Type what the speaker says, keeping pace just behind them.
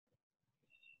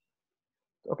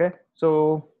Okay,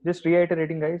 so just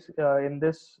reiterating, guys, in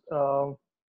this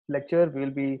lecture, we'll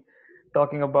be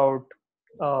talking about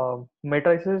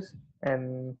matrices.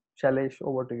 And Shailesh,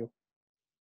 over to you.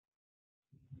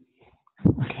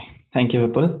 Okay, thank you,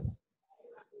 Vipul.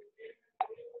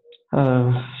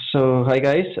 Hi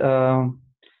guys.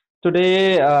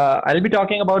 Today I'll be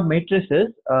talking about matrices.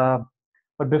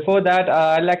 But before that,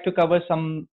 I'd like to cover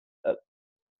some uh,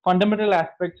 fundamental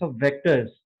aspects of vectors,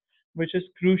 which is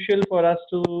crucial for us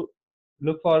to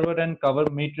look forward and cover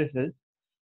matrices.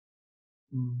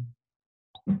 Mm,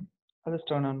 I'll just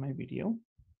turn on my video.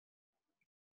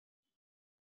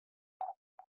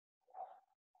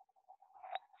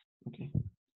 Okay.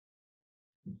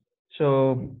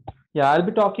 So yeah, I'll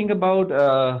be talking about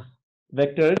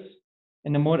vectors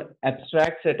in a more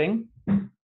abstract setting, and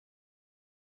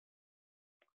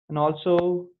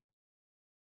also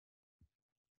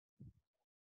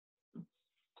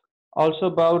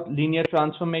about linear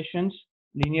transformations,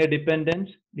 linear dependence,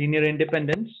 linear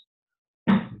independence,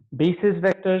 basis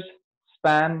vectors,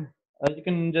 span. You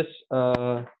can just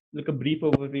look a brief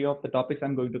overview of the topics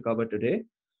I'm going to cover today.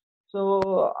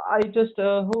 So I just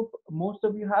hope most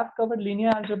of you have covered linear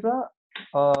algebra.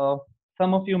 Uh,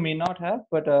 some of you may not have,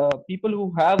 but people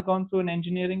who have gone through an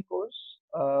engineering course,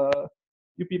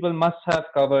 you people must have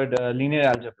covered linear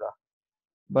algebra.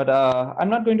 But I'm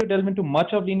not going to delve into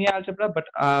much of linear algebra, but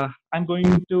I'm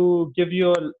going to give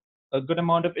you a good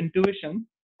amount of intuition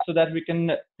so that we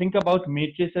can think about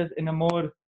matrices in a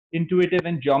more intuitive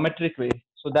and geometric way.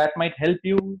 So that might help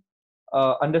you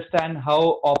understand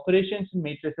how operations in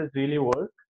matrices really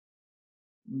work.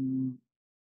 Mm,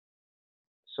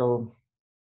 So,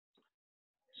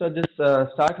 so just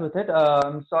start with it.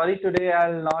 I'm sorry today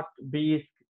I'll not be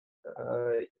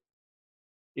uh,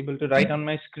 able to write on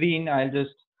my screen. I'll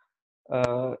just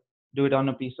uh, do it on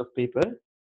a piece of paper.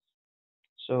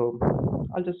 So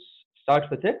I'll just start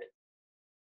with it.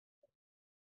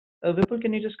 Vipul,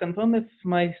 can you just confirm if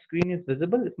my screen is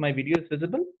visible, if my video is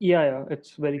visible, Yeah,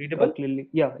 it's very readable? clearly.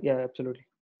 Yeah, absolutely.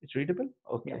 It's readable?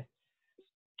 Yeah. Okay.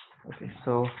 Okay,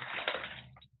 so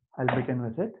I'll begin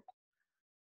with it.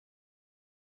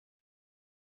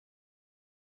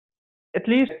 At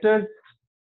least vectors,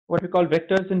 what we call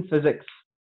vectors in physics.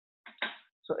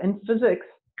 So in physics,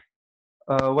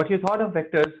 what you thought of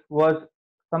vectors was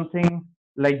something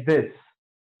like this,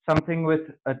 something with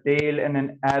a tail and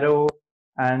an arrow,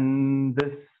 and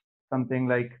this something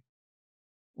like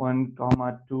 1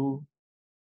 comma 2,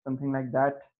 something like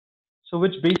that. So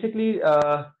which basically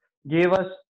gave us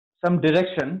some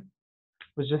direction,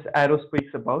 which this arrow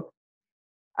speaks about,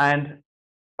 and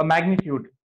a magnitude,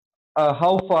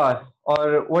 how far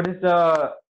or what is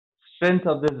the strength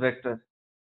of this vector.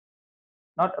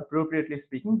 Not appropriately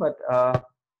speaking, but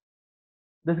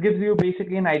this gives you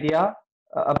basically an idea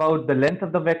about the length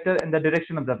of the vector and the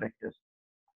direction of the vectors.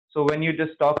 So when you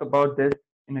just talk about this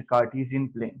in a Cartesian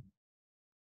plane,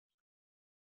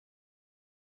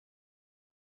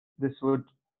 this would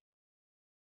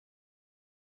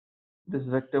this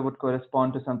vector would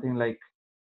correspond to something like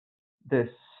this.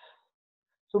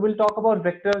 So we'll talk about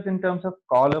vectors in terms of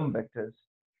column vectors.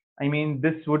 I mean,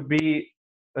 this would be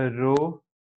a row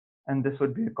and this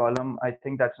would be a column. I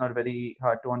think that's not very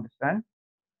hard to understand.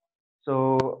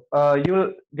 So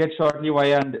you'll get shortly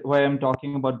why I'm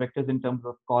talking about vectors in terms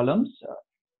of columns,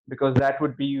 because that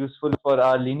would be useful for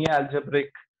our linear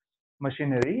algebraic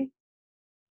machinery.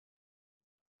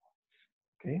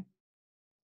 Okay.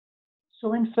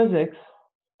 So in physics,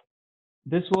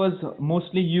 this was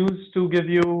mostly used to give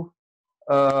you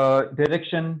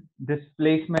direction,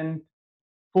 displacement,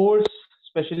 force,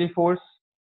 especially force,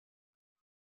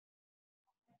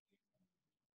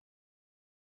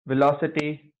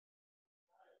 velocity,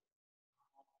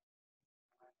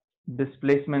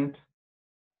 displacement.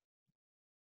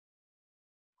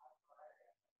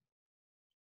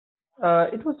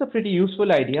 It was a pretty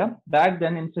useful idea back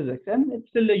then in physics, and it's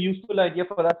still a useful idea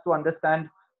for us to understand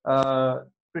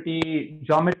pretty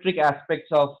geometric aspects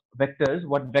of vectors,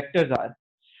 what vectors are.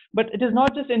 But it is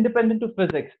not just independent to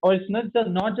physics, or it's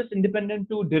not just independent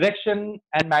to direction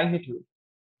and magnitude.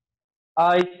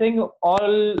 I think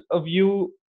all of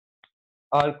you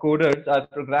are coders, are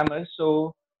programmers,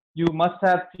 so you must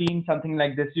have seen something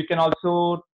like this. You can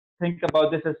also think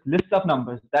about this as list of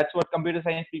numbers. That's what computer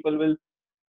science people will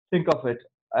think of it,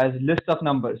 as list of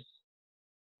numbers.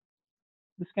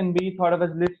 This can be thought of as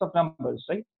list of numbers,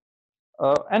 right?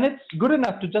 And it's good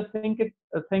enough to just think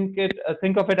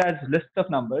of it as list of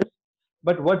numbers.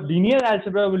 But what linear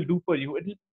algebra will do for you,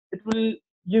 it will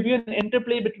give you an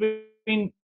interplay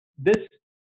between this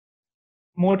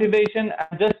motivation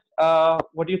and just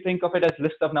what you think of it as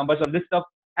list of numbers or list of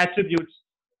attributes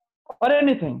or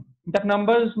anything. That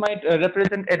numbers might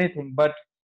represent anything, but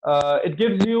it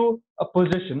gives you a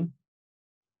position.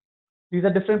 These are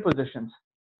different positions.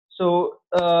 So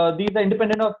these are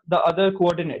independent of the other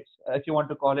coordinates, if you want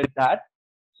to call it that.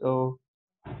 So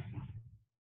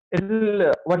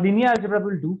it'll what linear algebra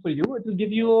will do for you, it will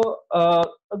give you a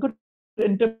good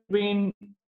interplay between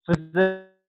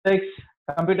physics,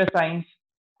 computer science,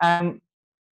 and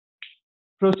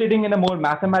proceeding in a more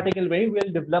mathematical way,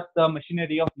 we'll develop the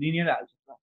machinery of linear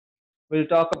algebra. We'll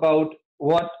talk about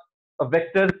what a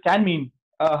vector can mean,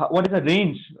 what is a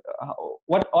range,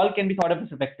 what all can be thought of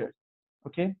as a vector.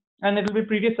 Okay, and it will be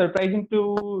pretty surprising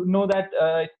to know that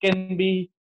it can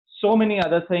be so many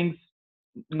other things,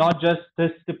 not just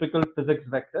this typical physics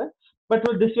vector, but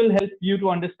this will help you to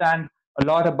understand a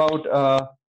lot about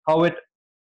how it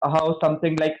how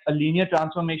something like a linear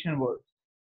transformation works,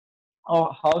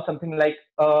 or how something like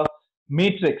a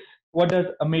matrix, what does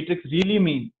a matrix really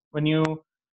mean when you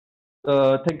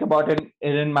think about it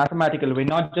in a mathematical way,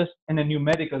 not just in a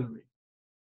numerical way.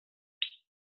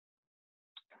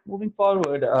 Moving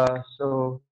forward,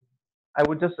 so I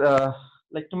would just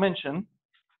like to mention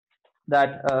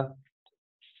that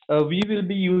we will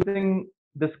be using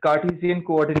this Cartesian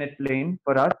coordinate plane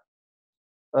for us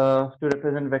to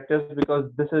represent vectors, because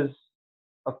this is,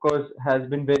 of course, has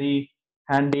been very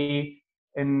handy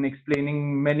in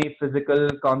explaining many physical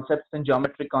concepts and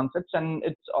geometric concepts, and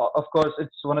it's of course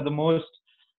it's one of the most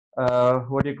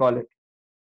what do you call it,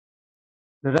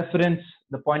 the reference,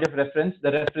 the point of reference,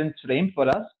 the reference frame for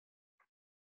us.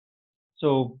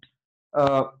 So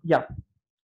yeah,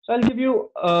 so I'll give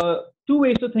you two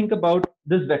ways to think about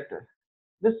this vector.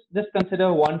 Just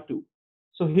consider 1 2.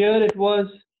 So here it was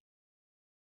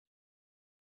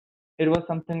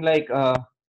something like a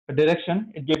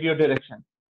direction. It gave you a direction.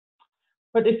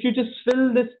 But if you just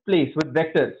fill this place with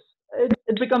vectors,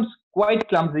 it becomes quite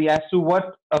clumsy as to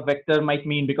what a vector might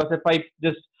mean. Because if I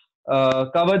just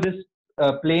cover this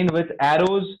plane with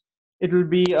arrows, it will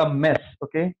be a mess.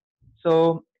 Okay,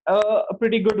 so a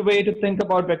pretty good way to think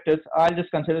about vectors. I'll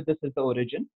just consider this as the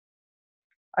origin.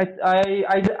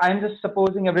 I'm just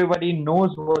supposing everybody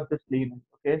knows what this plane is.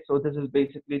 Okay, so this is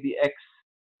basically the x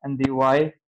and the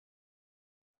y.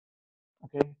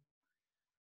 Okay,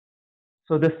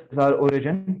 so this is our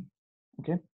origin.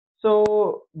 Okay,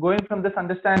 so going from this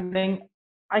understanding,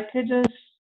 I could just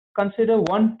consider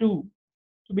 1 2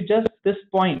 to be just this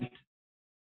point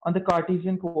on the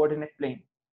Cartesian coordinate plane.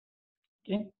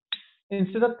 Okay,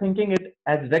 instead of thinking it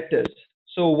as vectors,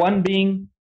 so one being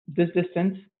this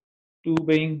distance, two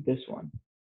being this one,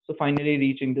 so finally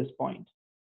reaching this point.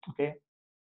 Okay,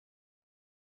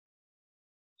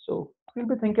 so we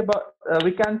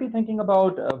can be thinking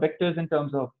about vectors in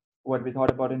terms of what we thought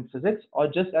about in physics, or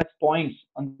just as points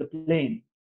on the plane.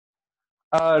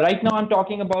 Right now, I'm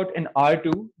talking about an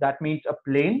R2. That means a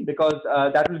plane, because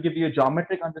that will give you a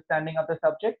geometric understanding of the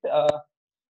subject.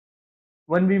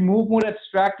 When we move more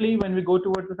abstractly, when we go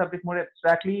towards the subject more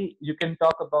abstractly, you can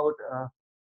talk about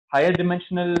higher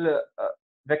dimensional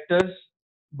vectors,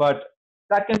 but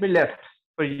that can be left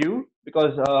for you,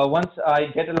 because once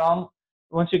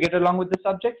you get along with the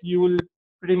subject, you will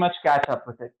pretty much catch up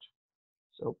with it.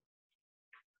 So,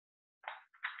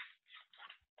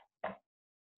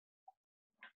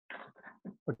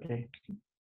 okay.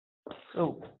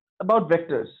 So about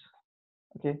vectors.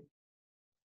 Okay.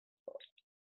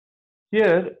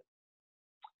 Here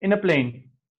in a plane.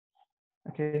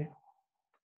 Okay.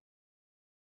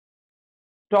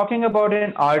 Talking about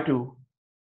an R2,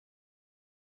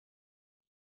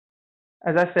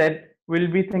 as I said, we'll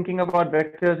be thinking about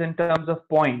vectors in terms of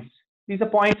points. These are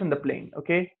points on the plane,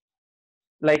 okay?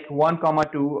 Like 1 comma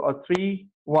 2 or 3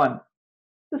 1.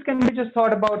 This can be just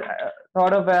thought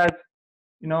of as,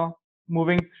 you know,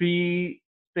 moving three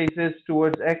spaces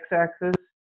towards x-axis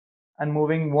and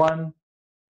moving one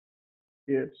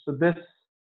here. So this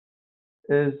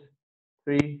is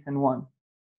 3 and 1.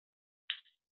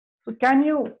 So can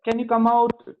you come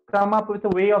up with a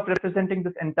way of representing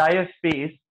this entire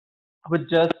space with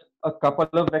just a couple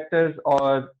of vectors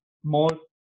or more?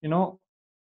 You know,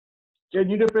 can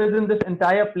you represent this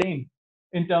entire plane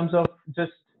in terms of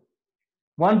just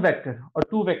one vector or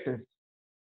two vectors?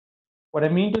 What I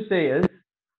mean to say is,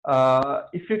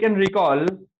 if you can recall,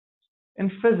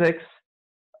 in physics,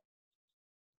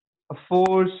 a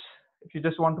force, if you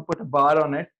just want to put a bar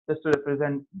on it, just to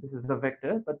represent this is the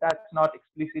vector, but that's not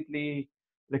explicitly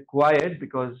required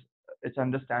because it's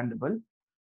understandable.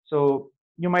 So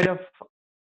you might have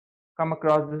come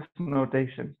across this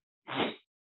notation,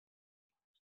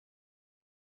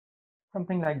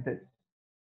 something like this.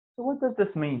 So what does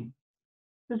this mean?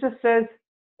 This just says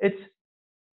it's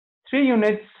 3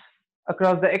 units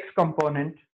across the x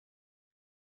component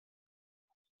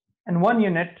and 1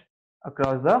 unit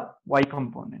across the y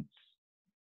components.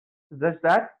 Just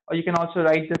that, or you can also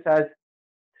write this as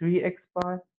 3x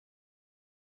bar,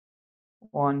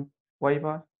 1 y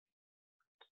bar.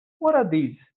 What are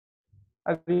these?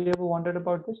 Have you ever wondered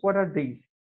about this? What are these?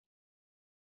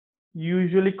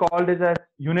 Usually called as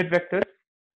unit vectors.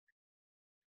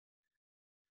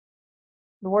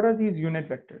 What are these unit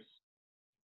vectors?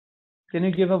 Can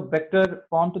you give a vector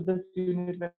form to this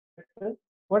unit vector?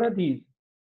 What are these?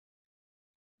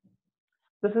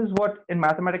 This is what in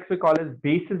mathematics we call as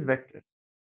basis vectors.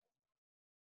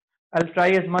 I'll try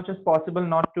as much as possible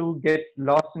not to get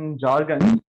lost in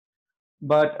jargon,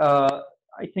 but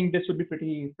I think this would be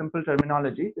pretty simple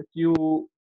terminology. If you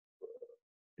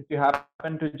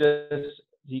happen to just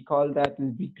recall that,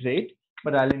 will be great.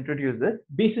 But I'll introduce this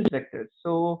basis vectors.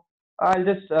 So I'll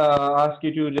just ask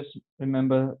you to just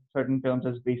remember certain terms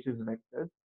as basis vectors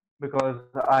because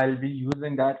I'll be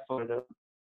using that further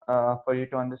for you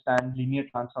to understand linear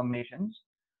transformations.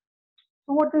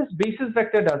 So what this basis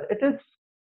vector does, it is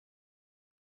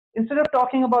instead of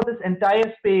talking about this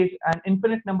entire space and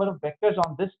infinite number of vectors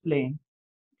on this plane,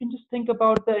 you can just think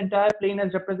about the entire plane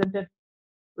as represented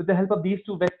with the help of these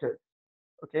two vectors.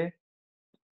 Okay,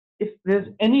 if there's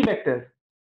any vector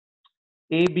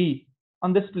a b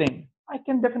on this plane, I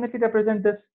can definitely represent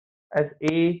this as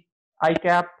a I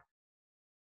cap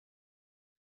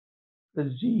plus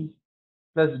g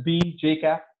plus b j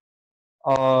cap,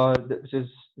 or which is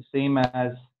the same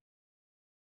as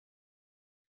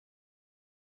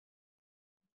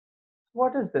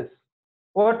what is this?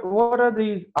 What are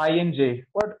these I and j?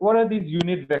 What are these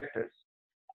unit vectors?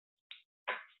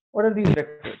 What are these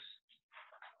vectors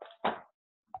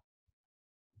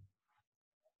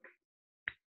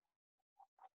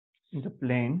in the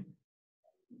plane?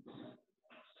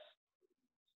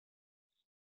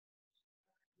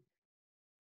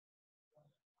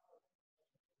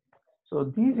 So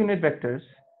these unit vectors,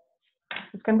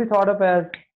 it can be thought of as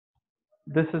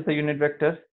this is the unit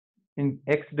vector in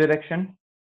x direction,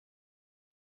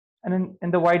 and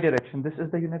in the y direction, this is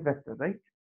the unit vector, right?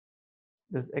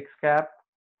 This is x cap,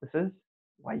 this is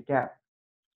y cap.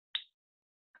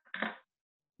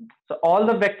 So all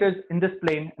the vectors in this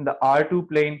plane, in the R2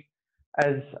 plane,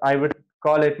 as I would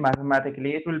call it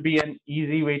mathematically, it will be an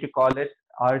easy way to call it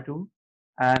R2.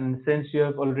 And since you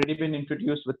have already been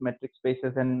introduced with metric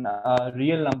spaces and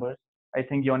real numbers, I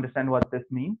think you understand what this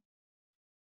means.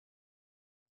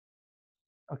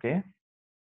 Okay.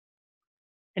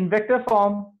 In vector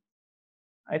form,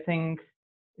 I think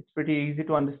it's pretty easy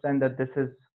to understand that this is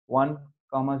 1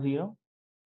 comma 0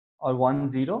 or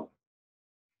 1 0,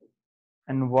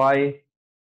 and y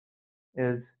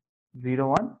is 0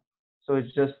 1. So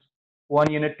it's just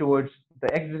 1 unit towards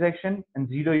the x direction and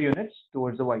 0 units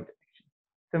towards the y direction.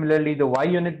 Similarly, the y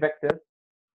unit vector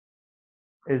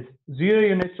is 0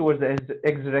 units towards the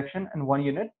x direction and 1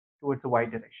 unit towards the y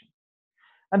direction.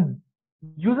 And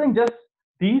using just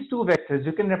these two vectors,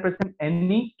 you can represent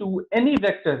any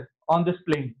vector on this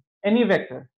plane, any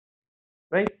vector,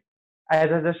 right?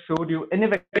 As I just showed you, any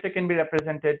vector can be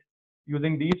represented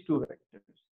using these two vectors.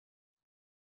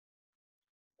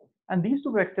 And these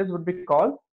two vectors would be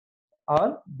called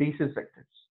our basis vectors.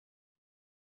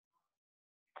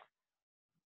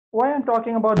 Why I'm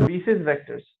talking about basis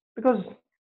vectors? Because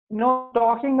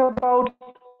talking about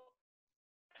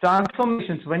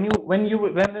transformations, when we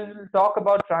talk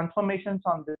about transformations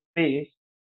on this space,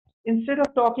 instead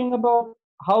of talking about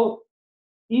how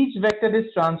each vector is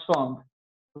transformed,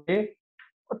 okay,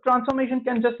 a transformation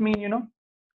can just mean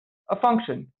a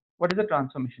function. What is a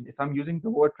transformation? If I'm using the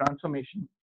word transformation,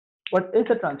 what is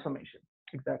a transformation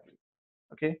exactly?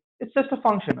 Okay, it's just a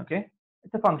function. Okay,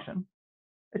 it's a function.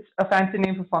 It's a fancy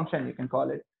name for function, you can call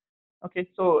it. Okay,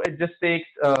 so it just takes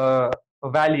a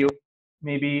value.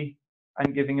 Maybe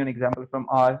I'm giving you an example from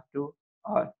R to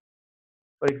R.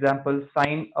 For example,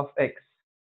 sine of x.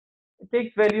 It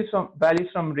takes values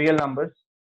from real numbers.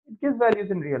 It gives values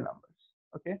in real numbers.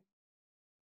 Okay.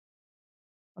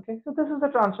 Okay. So this is the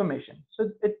transformation. So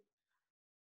it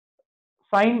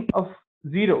sine of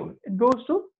 0, it goes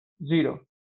to 0.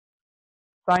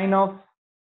 Sine of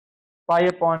pi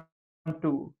upon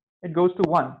 2, it goes to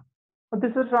 1. But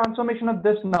this is a transformation of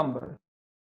this number.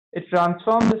 It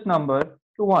transforms this number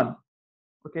to 1.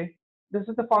 Okay. This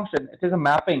is the function. It is a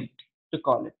mapping to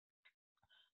call it.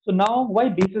 So now why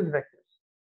basis vectors?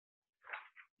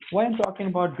 Why I'm talking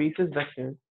about basis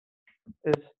vectors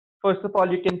is, first of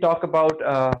all, you can talk about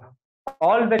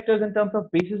all vectors in terms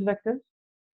of basis vectors,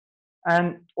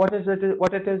 and what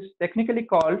it is technically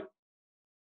called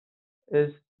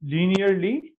is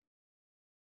linearly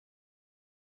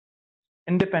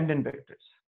independent vectors.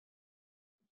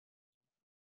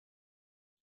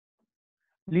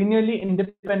 Linearly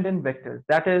independent vectors.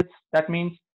 That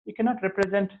means you cannot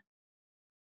represent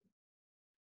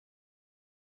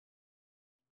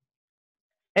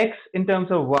x in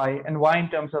terms of y and y in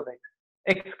terms of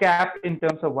x cap in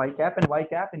terms of y cap and y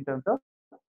cap in terms of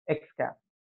x cap.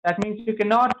 That means you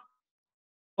cannot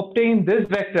obtain this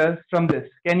vector from this.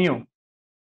 Can you?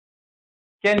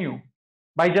 Can you?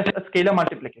 By just a scalar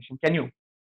multiplication. Can you?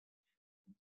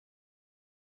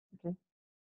 Okay.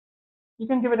 You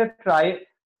can give it a try.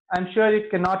 I'm sure you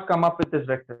cannot come up with this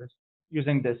vectors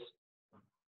using this.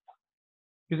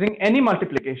 Using any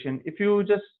multiplication, if you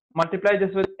just multiply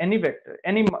this with any vector,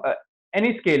 any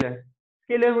scalar,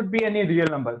 scalar would be any real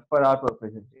number for our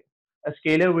purposes here. A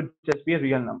scalar would just be a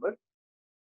real number.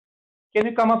 Can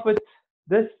you come up with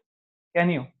this? Can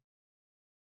you?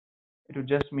 It would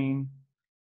just mean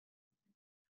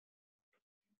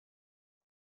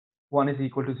 1 is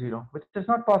equal to 0, which is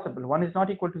not possible. 1 is not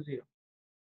equal to 0.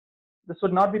 This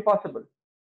would not be possible.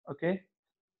 Okay.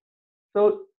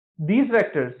 So these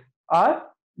vectors are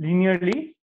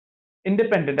linearly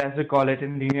independent, as we call it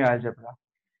in linear algebra.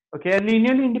 Okay, and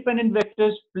linearly independent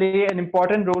vectors play an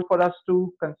important role for us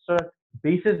to construct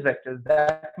basis vectors.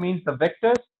 That means the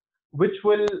vectors which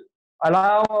will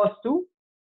allow us to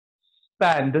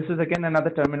span. This is again another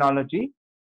terminology.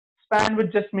 Span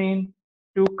would just mean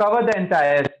to cover the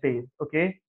entire space.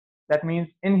 Okay, that means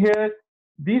in here,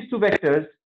 these two vectors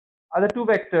are the two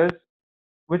vectors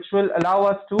which will allow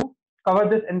us to cover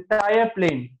this entire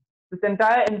plane, this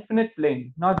entire infinite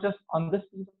plane, not just on this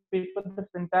piece of paper, this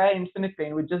entire infinite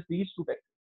plane with just these two vectors.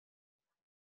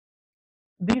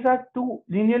 These are two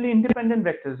linearly independent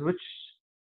vectors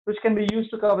which can be used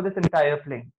to cover this entire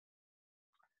plane.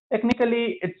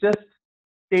 Technically, it's just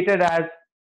stated as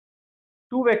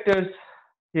two vectors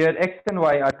here, x and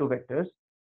y are two vectors.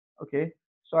 Okay,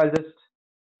 so I'll just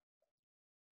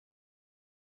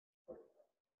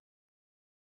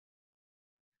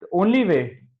the only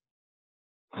way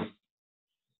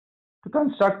to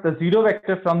construct the zero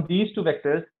vector from these two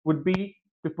vectors would be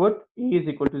to put a is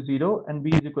equal to 0 and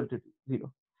b is equal to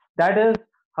 0. That is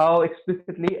how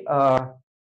explicitly a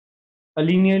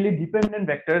linearly dependent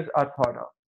vectors are thought of.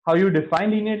 How you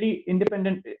define linearly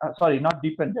independent, sorry, not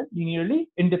dependent, linearly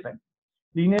independent.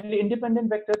 Linearly independent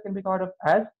vectors can be thought of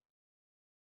as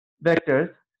vectors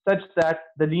such that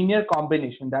the linear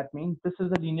combination, that means this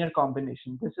is a linear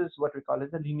combination. This is what we call as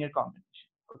a linear combination.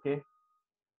 Okay.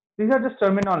 These are just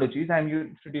terminologies I'm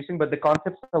introducing, but the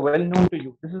concepts are well known to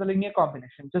you. This is a linear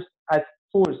combination, just as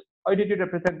force. How did you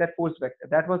represent that force vector?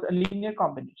 That was a linear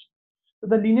combination. So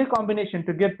the linear combination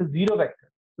to get the zero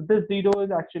vector. So this zero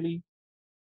is actually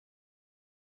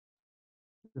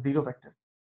the zero vector.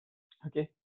 Okay,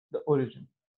 the origin.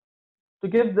 To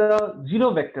give the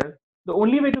zero vector, the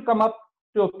only way to come up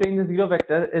to obtain the zero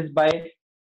vector is by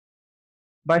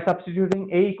substituting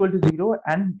a equal to 0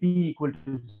 and b equal to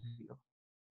 0.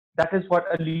 That is what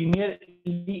a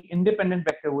linearly independent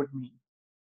vector would mean.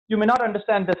 You may not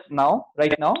understand this now,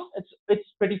 right now. It's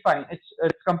pretty fine.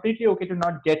 It's completely okay to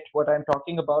not get what I'm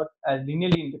talking about as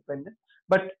linearly independent.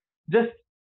 But just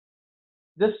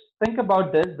think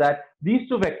about this, that these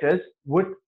two vectors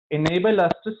would enable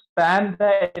us to span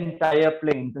the entire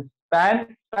plane. The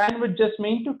span would just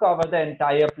mean to cover the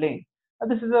entire plane. Now,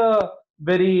 this is a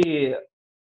very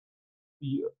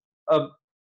uh,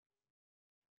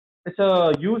 it's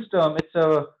a used term. It's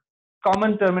a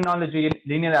common terminology in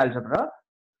linear algebra.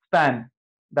 Span.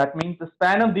 That means the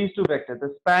span of these two vectors.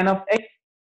 The span of x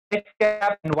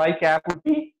cap and y cap would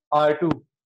be R2.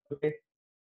 Okay.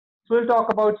 So we'll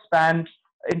talk about span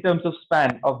in terms of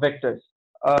span of vectors.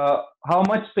 How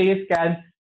much space can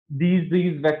these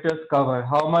vectors cover?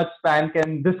 How much span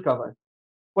can this cover?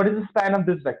 What is the span of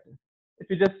this vector? If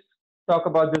you just talk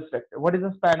about this vector, what is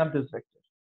the span of this vector?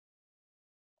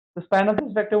 The span of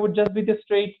this vector would just be the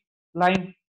straight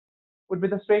line, would be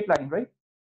the straight line, right?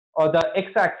 Or the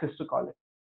x-axis to call it.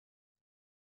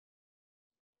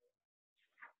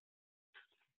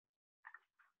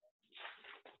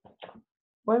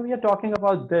 When we are talking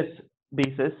about this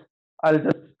basis, I'll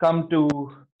just come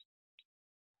to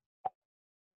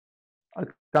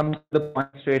the point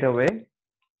straight away.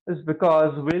 Is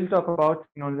because we'll talk about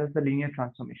known as the linear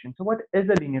transformation. So what is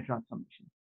a linear transformation?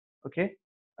 Okay,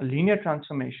 a linear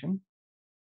transformation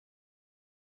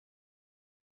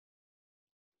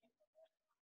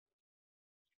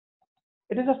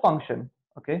it is a function.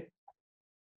 Okay,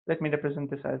 let me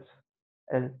represent this as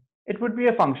L. It would be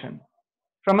a function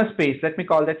from a space. Let me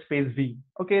call that space V.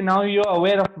 Okay, now you're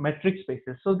aware of metric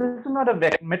spaces. So this is not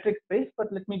a metric space,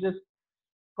 but let me just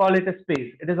call it a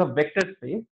space. It is a vector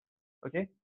space. Okay,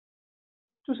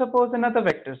 to suppose another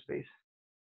vector space.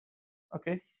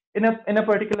 Okay, in a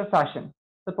particular fashion.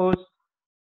 Suppose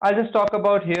I'll just talk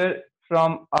about here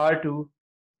from R2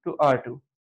 to R2.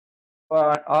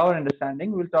 For our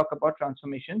understanding, we'll talk about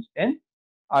transformations in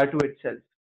R2 itself.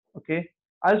 Okay,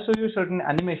 I'll show you certain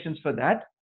animations for that.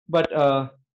 But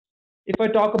if I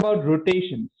talk about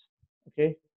rotations,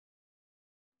 okay,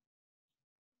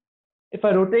 if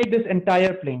I rotate this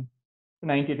entire plane to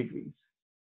 90 degrees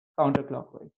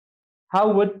counterclockwise,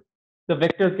 how would the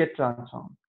vectors get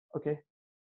transformed? Okay,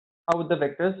 how would the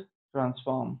vectors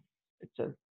transform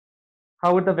itself?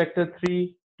 How would the vector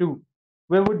 3, 2,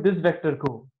 where would this vector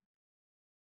go?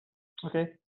 Okay,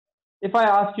 if I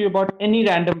ask you about any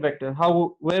random vector,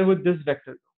 where would this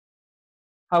vector go?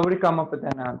 How would you come up with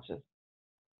an answer?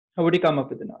 How would you come up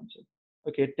with an answer?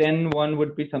 Okay, 10, 1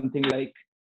 would be something like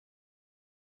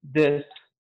this,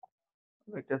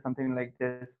 vector something like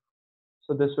this.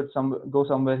 So this would go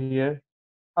somewhere here.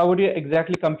 How would you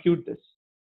exactly compute this?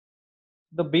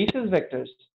 The basis vectors,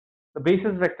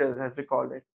 as we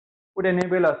call it, would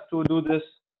enable us to do this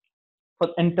for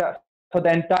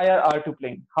the entire R2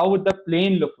 plane. How would the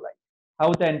plane look like? How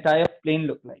would the entire plane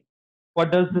look like?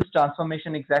 What does this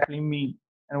transformation exactly mean?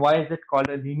 And why is it called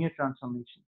a linear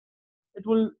transformation? It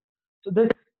will, so the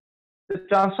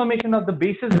transformation of the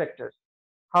basis vectors,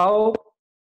 how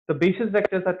the basis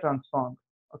vectors are transformed.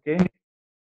 Okay,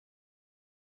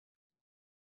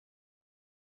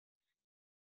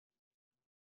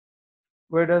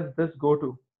 where does this go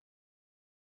to?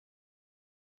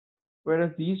 Where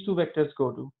does these two vectors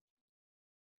go to?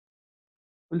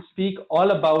 We'll speak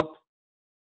all about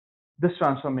this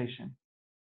transformation.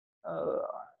 Uh,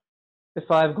 if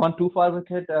I've gone too far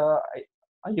with it, are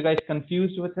you guys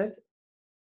confused with it?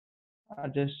 I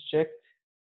just check.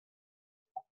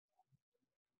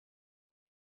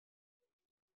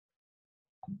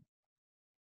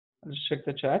 I'll just check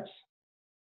the chats.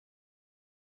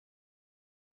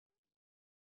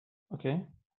 Okay.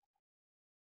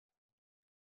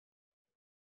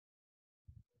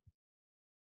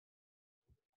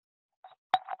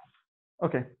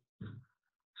 Okay.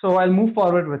 So I'll move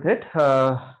forward with it.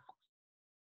 I'll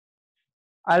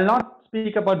not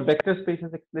speak about vector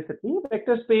spaces explicitly.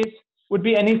 Vector space would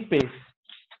be any space.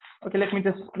 Okay, let me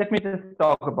just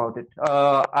talk about it.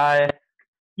 I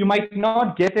You might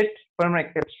not get it from an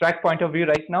abstract point of view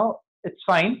right now. It's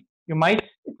fine. You might.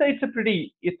 It's a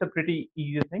pretty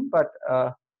easy thing. But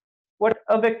what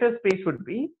a vector space would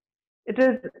be, it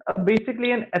is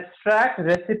basically an abstract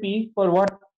recipe for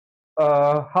what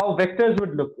how vectors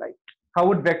would look like. How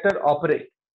would vector operate?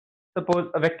 Suppose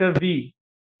a vector v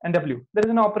and w. There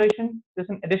is an operation. There's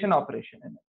an addition operation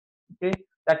in it. Okay,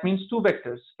 that means two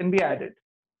vectors can be added.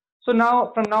 So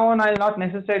now, from now on, I'll not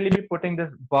necessarily be putting this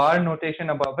bar notation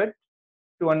above it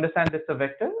to understand it's a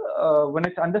vector. When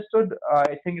it's understood,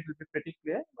 I think it will be pretty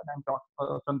clear when I'm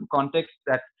talking from the context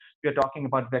that we are talking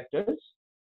about vectors.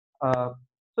 Uh,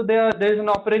 so there is an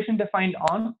operation defined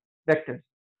on vectors.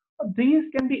 These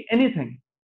can be anything.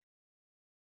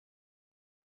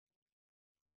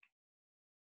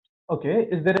 Okay,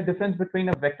 is there a difference between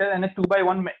a vector and a two by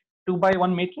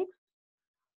one matrix?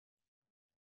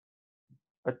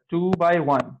 A 2 by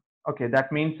 1. Okay,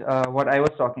 that means what I was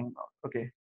talking about.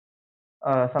 Okay,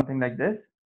 something like this.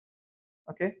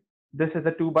 Okay, this is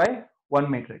a 2 by 1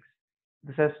 matrix.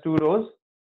 This has two rows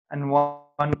and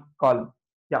one column.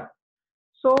 Yeah.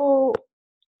 So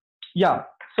yeah.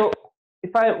 So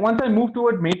if I once I move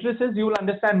toward matrices, you will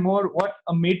understand more what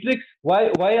a matrix. Why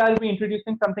are we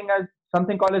introducing something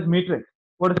called as matrix?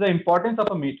 What is the importance of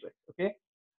a matrix? Okay.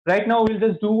 Right now we'll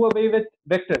just do away with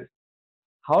vectors.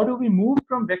 How do we move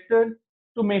from vectors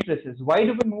to matrices? Why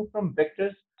do we move from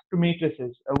vectors to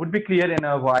matrices? Would be clear in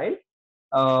a while.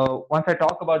 Once I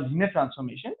talk about linear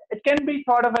transformation, it can be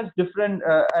thought of as different,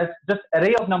 as just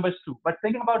array of numbers too. But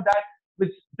thinking about that,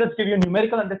 which just give you a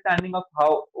numerical understanding of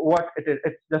what it is.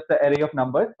 It's just the array of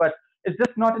numbers, but it's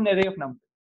just not an array of numbers.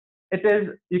 It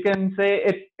is, you can say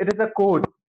it is a code.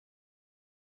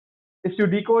 If you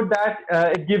decode that,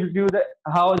 it gives you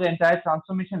how the entire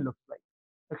transformation looks like.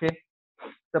 Okay,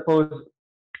 suppose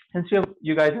since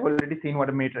you guys have already seen what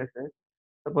a matrix is,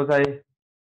 suppose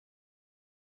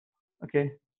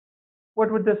okay,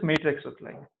 what would this matrix look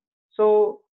like?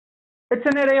 So it's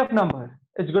an array of numbers.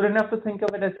 It's good enough to think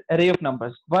of it as array of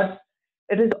numbers, but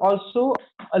it is also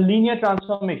a linear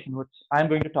transformation, which I'm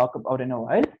going to talk about in a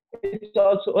while. It's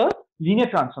also a linear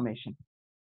transformation.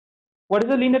 What is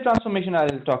a linear transformation? I'll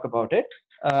talk about it.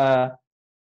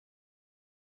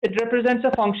 It represents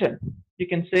a function. You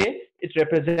can say it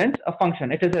represents a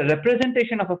function. It is a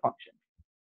representation of a function.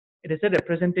 It is a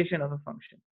representation of a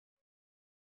function.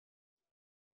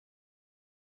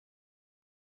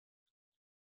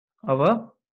 of a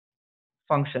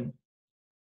function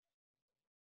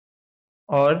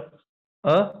or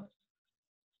a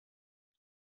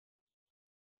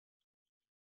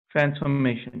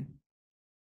transformation.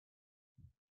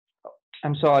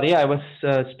 I'm sorry, I was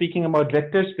speaking about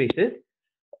vector spaces.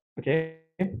 Okay,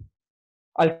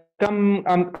 I'll come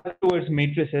towards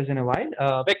matrices in a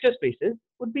while. Vector spaces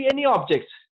would be any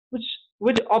objects which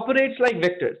which operates like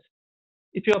vectors.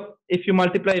 If you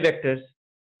multiply vectors,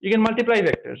 you can multiply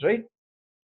vectors, right?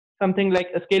 Something like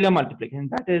a scalar multiplication.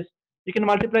 That is, you can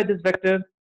multiply this vector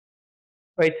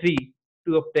by 3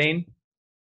 to obtain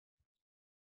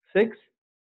 6,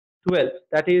 12.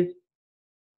 That is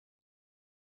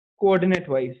coordinate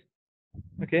wise.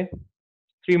 Okay,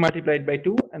 3 multiplied by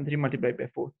 2 and 3 multiplied by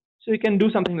 4. So you can do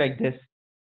something like this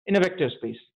in a vector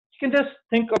space. You can just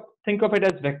think of it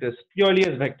as vectors, purely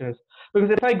as vectors.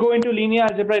 Because if I go into linear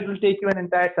algebra, it will take you an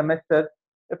entire semester,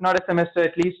 if not a semester,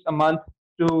 at least a month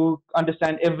to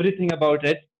understand everything about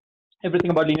it, everything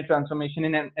about linear transformation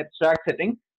in an abstract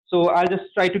setting. So I'll just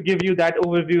try to give you that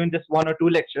overview in just one or two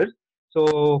lectures.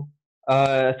 So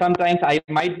sometimes I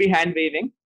might be hand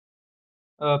waving.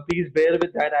 Please bear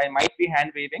with that. I might be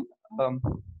hand waving.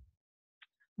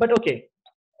 But okay,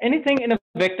 anything in a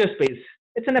vector space,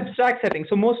 it's an abstract setting.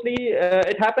 So mostly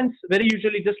it happens very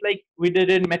usually just like we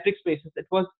did in metric spaces. It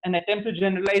was an attempt to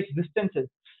generalize distances,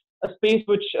 a space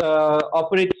which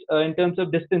operates in terms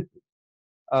of distances.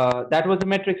 That was a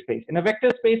metric space. In a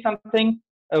vector space, something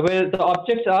where the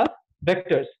objects are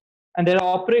vectors and there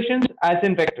are operations as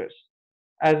in vectors,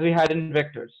 as we had in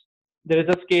vectors. There is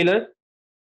a scalar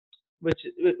which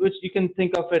which you can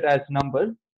think of it as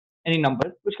number, any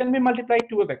number, which can be multiplied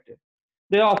to a vector.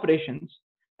 There are operations,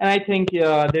 and I think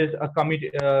there's a commute.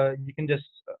 You can just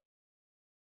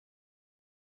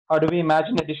how do we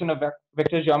imagine addition of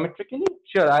vectors geometrically?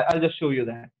 Sure, I'll just show you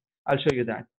that. I'll show you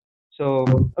that. So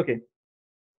okay.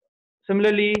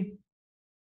 Similarly,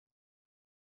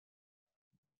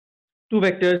 two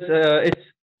vectors.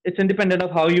 It's independent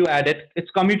of how you add it. It's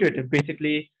commutative,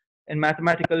 basically. In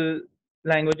mathematical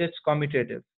language, it's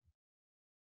commutative.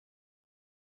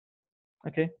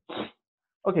 Okay.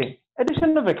 Okay.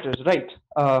 Addition of vectors, right?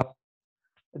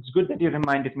 It's good that you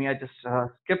reminded me. I just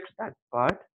skipped that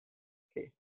part.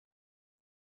 Okay.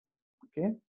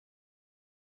 Okay.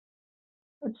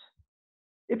 It's,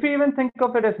 if you even think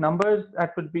of it as numbers,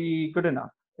 that would be good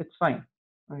enough. It's fine.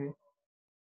 Okay.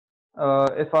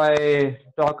 If I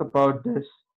talk about this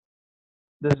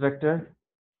vector,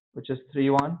 which is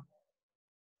 3, 1,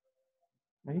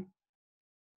 right,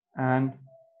 and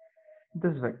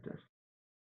this vector,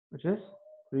 which is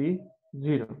 3,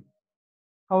 0.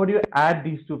 How would you add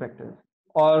these two vectors?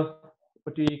 Or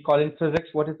what we call in physics,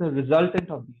 what is the resultant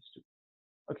of these two?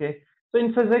 Okay. So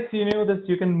in physics, you knew that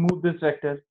you can move this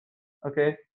vector.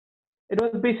 Okay. It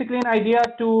was basically an idea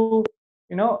to,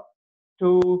 you know,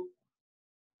 to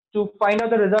find out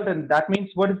the resultant. That means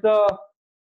what is the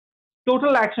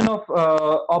total action of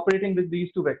operating with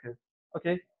these two vectors.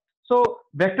 Okay. So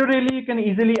vector really you can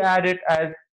easily add it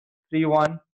as 3,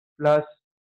 1 plus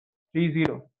 3,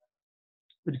 0,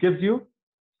 which gives you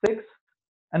 6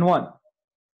 and 1.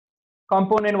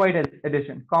 Component wise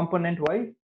addition. Component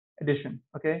wise addition.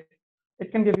 Okay.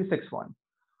 It can give you 6, 1.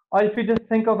 Or if you just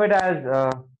think of it as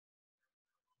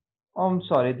oh, I'm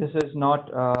sorry, this is not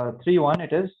 3, 1,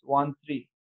 it is 1, 3.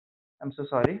 I'm so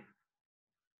sorry.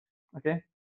 Okay.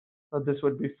 So this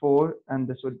would be 4 and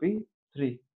this would be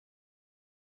 3.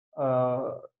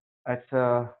 That's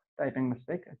a typing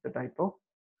mistake. It's a typo.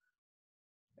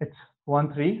 It's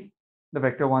 1, 3, the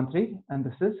vector 1, 3, and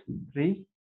this is 3,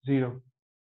 0.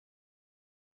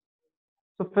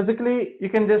 So physically, you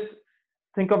can just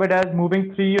think of it as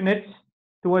moving 3 units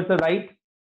towards the right,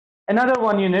 another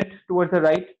 1 unit towards the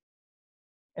right.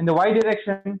 In the y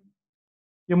direction,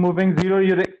 you're moving 0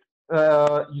 unit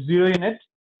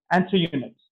and 3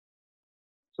 units.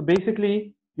 So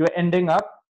basically, you're ending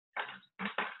up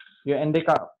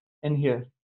in here.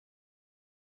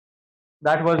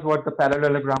 That was what the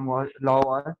parallelogram law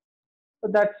was. So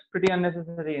that's pretty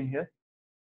unnecessary in here.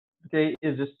 Okay,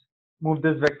 is just move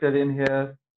this vector in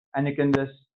here, and you can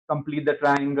just complete the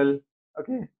triangle.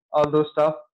 Okay, all those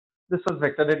stuff. This was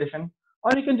vector addition,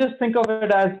 or you can just think of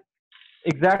it as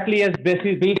exactly as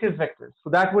basis vectors. So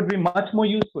that would be much more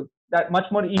useful. That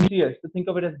much more easier to think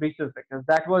of it as basis vectors.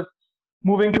 That was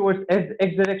moving towards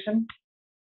x direction.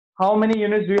 How many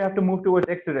units do you have to move towards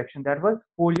x direction? That was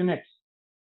 4 units,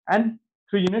 and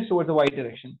 3 units towards the y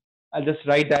direction. I'll just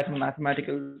write that in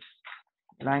mathematical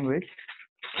language.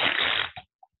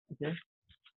 Okay.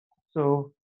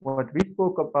 So what we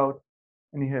spoke about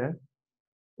in here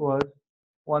was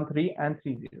 1, 3 and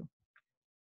 3, 0.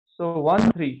 So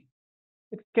 1, 3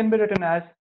 It can be written as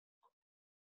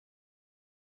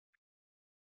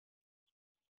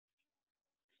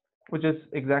which is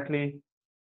exactly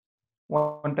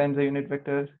 1 times the unit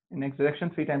vector in x direction,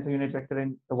 3 times the unit vector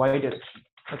in the y direction.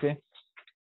 Okay,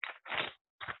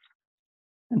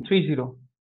 and 3 0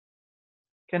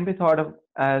 can be thought of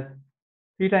as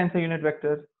 3 times the unit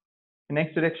vector in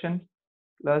x direction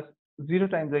plus 0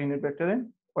 times the unit vector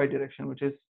in y direction, which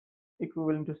is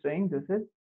equivalent to saying this is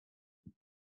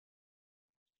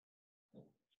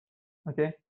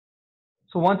okay.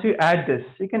 So once you add this,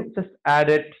 you can just add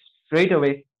it straight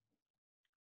away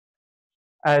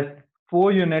as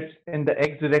 4 units in the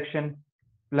x direction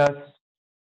plus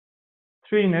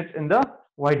 3 units in the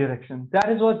y direction. That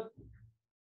is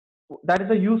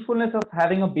the usefulness of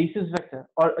having a basis vector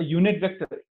or a unit vector.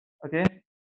 Okay,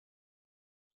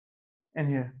 in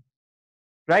here.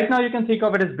 Right now, you can think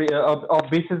of it as of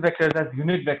basis vectors as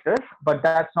unit vectors, but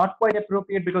that's not quite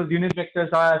appropriate because unit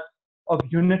vectors are of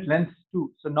unit length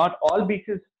too. So not all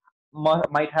bases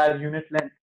might have unit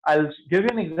length. I'll give you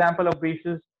an example of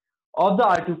basis of the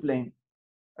R2 plane,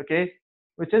 okay,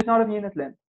 which is not of unit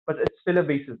length, but it's still a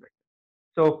basis vector.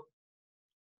 So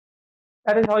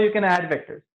that is how you can add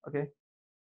vectors, okay,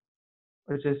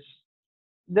 which is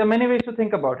there are many ways to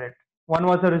think about it. One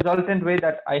was a resultant way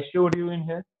that I showed you in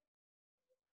here.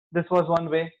 This was one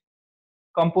way,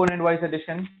 component wise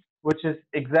addition, which is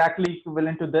exactly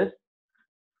equivalent to this.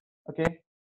 Okay,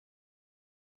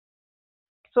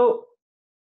 so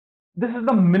this is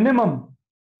the minimum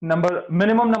number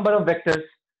of vectors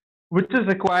which is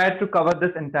required to cover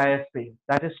this entire space.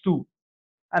 That is 2,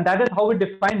 and that is how we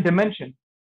define dimension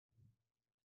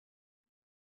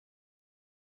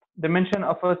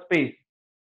of a space.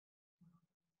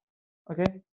 Okay,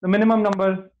 the minimum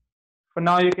number for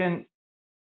now you can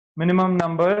minimum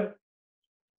number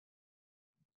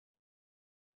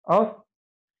of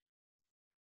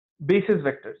basis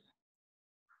vectors.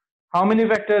 How many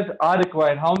vectors are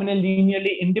required? How many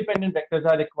linearly independent vectors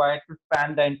are required to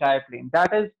span the entire plane?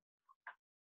 That is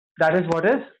what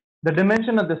is the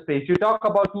dimension of the space. You talk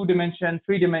about 2 dimension,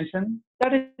 3 dimension.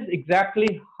 That is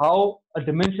exactly how a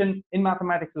dimension in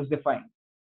mathematics is defined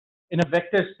in a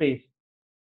vector space.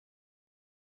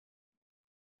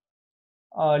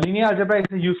 Linear algebra is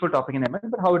a useful topic in ML,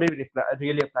 but how do we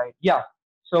really apply it? Yeah.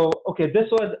 So, okay, this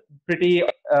was pretty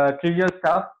trivial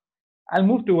stuff. I'll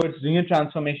move towards linear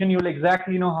transformation. You'll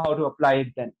exactly know how to apply it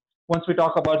then. Once we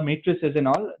talk about matrices and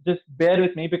all, just bear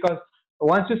with me because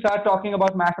once you start talking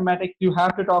about mathematics, you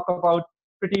have to talk about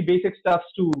pretty basic stuff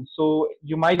too. So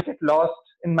you might get lost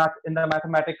in in the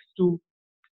mathematics too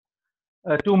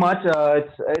much.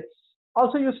 It's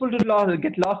also useful to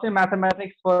get lost in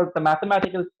mathematics for the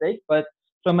mathematical sake, but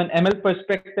from an ML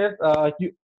perspective,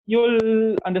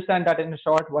 you'll understand that in a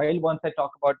short while once I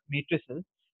talk about matrices.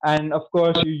 And of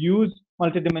course, you use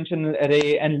multidimensional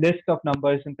array and list of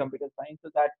numbers in computer science, so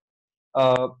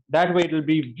that way it will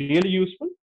be really useful.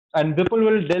 And Vipul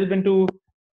will delve into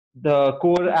the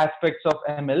core aspects of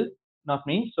ML, not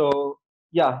me. So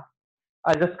yeah,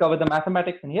 I'll just cover the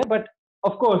mathematics in here, but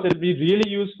of course, it'll be really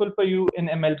useful for you in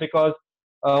ML because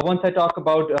once I talk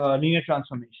about linear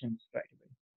transformations right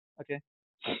away. Okay,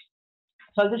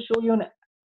 so I'll just show you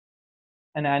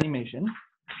an animation.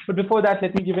 But before that,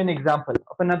 let me give you an example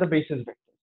of another basis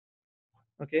vector.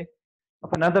 Okay,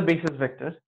 of another basis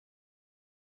vector,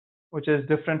 which is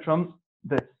different from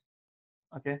this.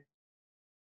 Okay,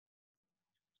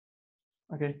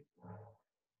 okay.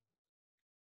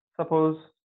 Suppose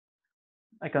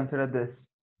I consider this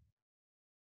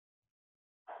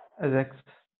as x,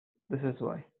 this is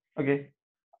y. Okay,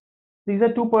 these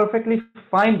are two perfectly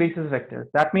fine basis vectors.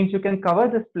 That means you can cover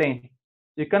this plane.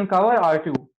 You can cover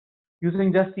R2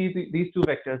 using just these two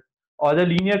vectors or the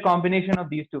linear combination of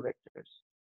these two vectors.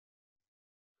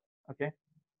 Okay,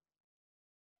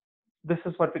 this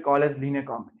is what we call as linear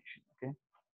combination. Okay,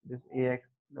 this ax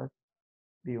plus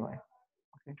by.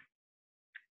 Okay,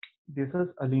 this is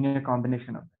a linear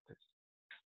combination of vectors.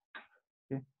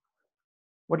 Okay,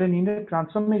 what a linear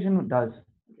transformation does.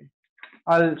 Okay,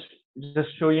 I'll just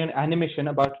show you an animation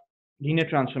about linear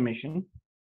transformation.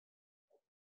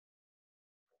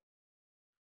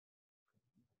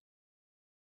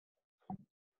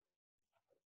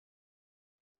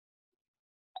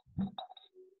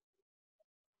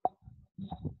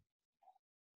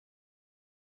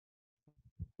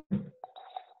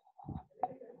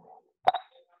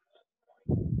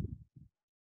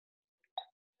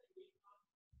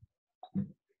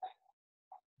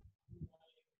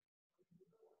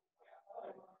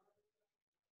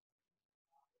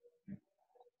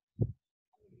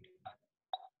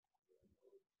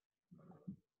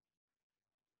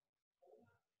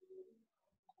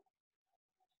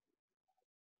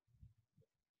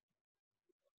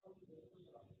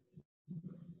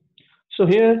 So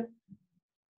here,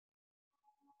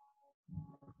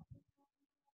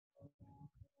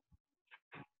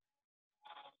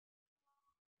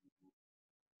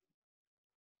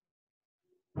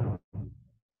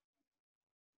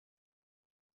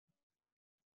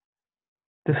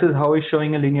 this is how we're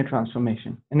showing a linear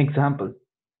transformation. An example.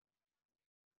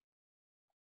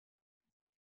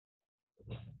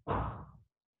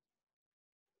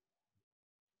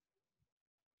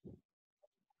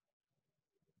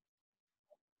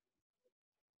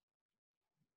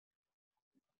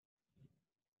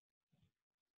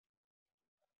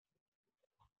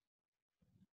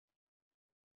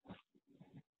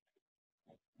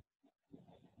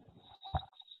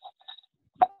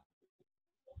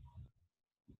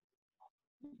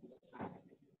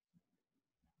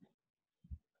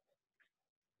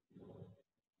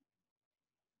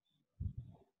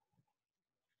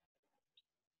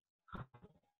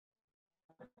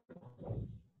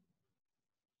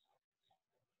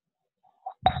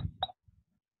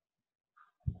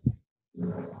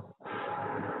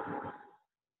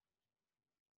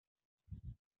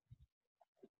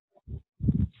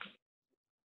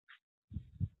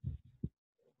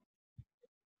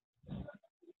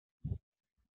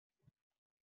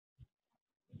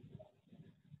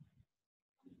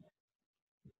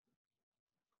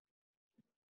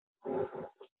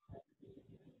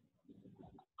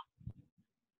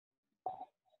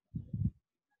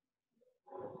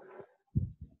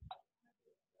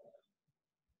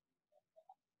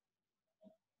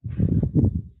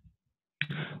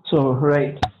 So,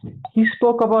 right. He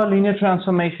spoke about linear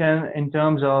transformation in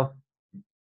terms of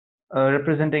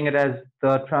representing it as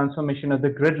the transformation of the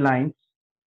grid lines,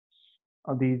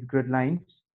 of these grid lines.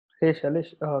 Hey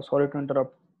Shailesh, sorry to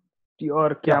interrupt.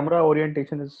 Your Yeah, camera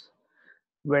orientation is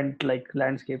went like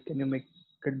landscape. Can you make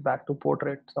it back to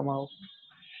portrait somehow?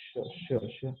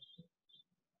 sure.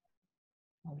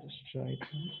 I'll just try it.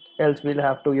 Else we'll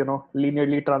have to,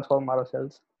 linearly transform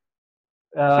ourselves.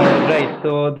 Right.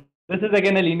 So this is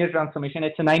again a linear transformation.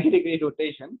 It's a 90-degree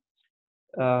rotation.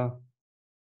 Uh,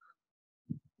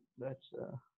 let's.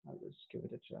 I'll just give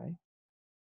it a try.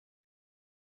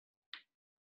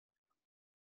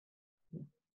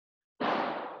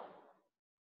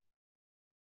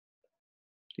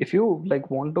 If you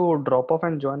like want to drop off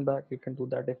and join back, you can do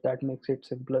that if that makes it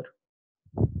simpler.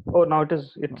 Oh, now it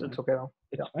is. No, It's okay now.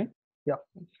 it's Yeah, fine. yeah,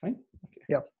 It's fine. Okay.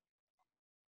 yeah.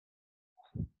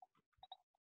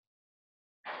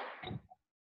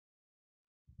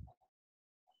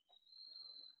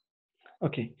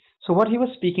 Okay. So what he was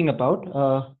speaking about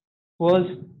was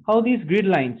how these grid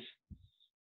lines.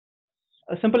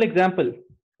 A simple example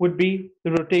would be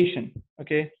the rotation.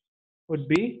 Okay, would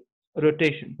be a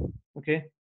rotation. Okay,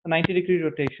 a 90-degree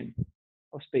rotation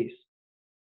of space.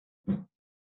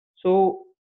 So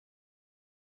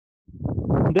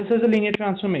this is a linear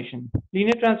transformation.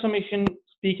 Linear transformation,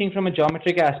 speaking from a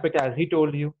geometric aspect, as he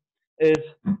told you, is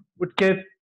would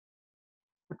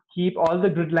keep all the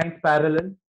grid lines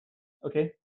parallel.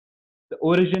 Okay, the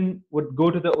origin would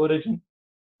go to the origin.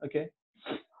 Okay,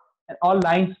 and all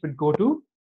lines would go to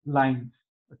lines.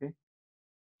 Okay,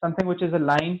 something which is a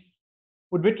line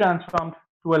would be transformed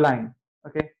to a line.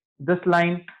 Okay, this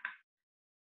line,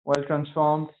 while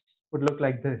transformed, would look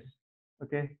like this.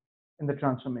 Okay, in the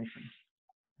transformation,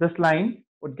 this line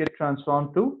would get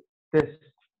transformed to this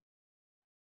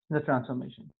in the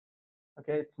transformation.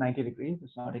 Okay, it's 90 degrees.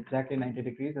 It's not exactly 90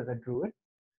 degrees as I drew it.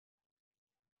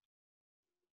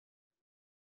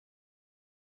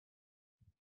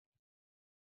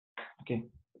 Okay.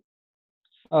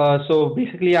 So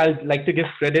basically, I'd like to give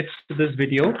credits to this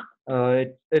video.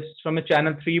 It's from a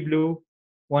channel 3 Blue,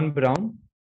 1 Brown.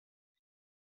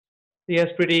 He has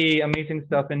pretty amazing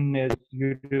stuff in his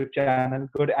YouTube channel,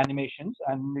 good animations,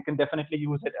 and you can definitely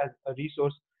use it as a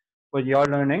resource for your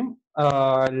learning.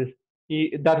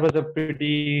 That was a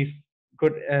pretty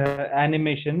good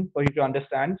animation for you to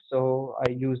understand, so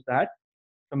I used that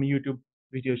from a YouTube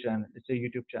video channel. It's a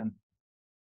YouTube channel.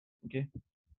 Okay.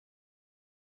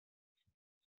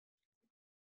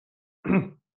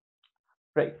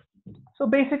 Right. So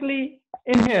basically,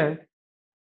 in here,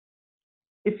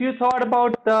 if you thought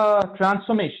about the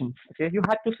transformation, okay, you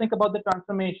had to think about the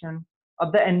transformation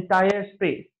of the entire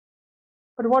space.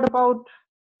 But what about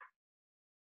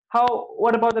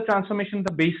the transformation of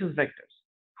the basis vectors?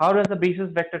 How does the basis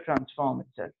vector transform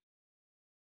itself?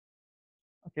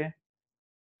 Okay,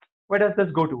 where does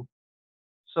this go to?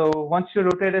 So once you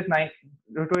rotate this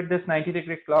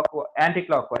 90-degree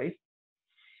anti-clockwise,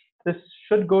 this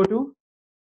should go to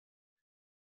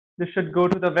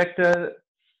the vector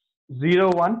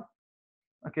 0, 1.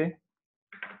 Okay,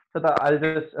 so I'll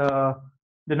just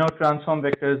denote transform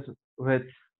vectors with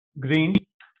green.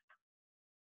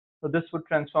 So this would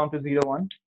transform to 0, 1.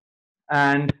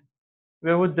 And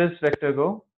where would this vector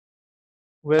go?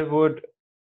 Where would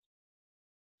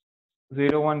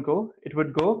 0, 1 go? It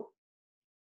would go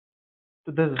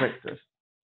to this vector,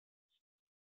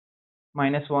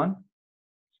 minus 1,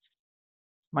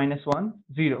 minus 1,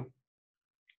 0.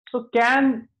 So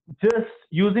can just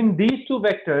using these two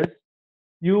vectors,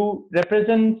 you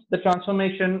represent the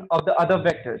transformation of the other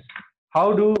vectors.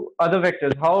 How do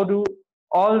how do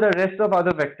all the rest of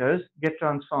other vectors get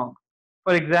transformed?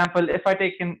 For example, if I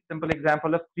take a simple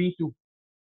example of 3, 2,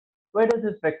 where does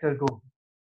this vector go?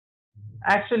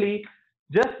 Actually,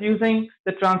 just using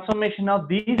the transformation of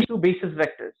these two basis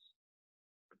vectors,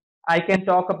 I can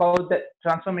talk about the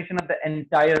transformation of the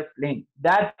entire plane.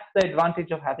 That's the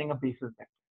advantage of having a basis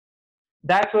vector.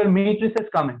 That's where matrices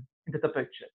come into the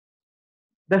picture.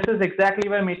 This is exactly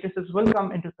where matrices will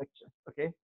come into picture. Okay.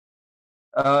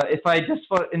 If I just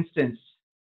for instance,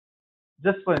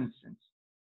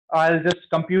 I'll just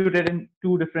compute it in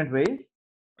two different ways.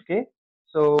 Okay.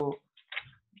 So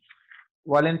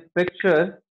while in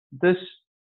picture, this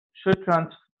should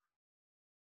trans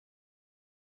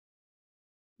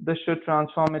this should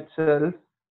transform itself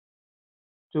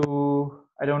to,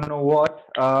 I don't know what,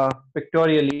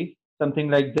 pictorially something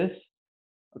like this.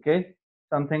 Okay,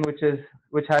 something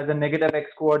which has a negative x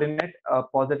coordinate, a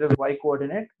positive y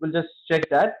coordinate. We'll just check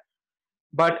that,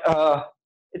 but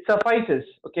it suffices.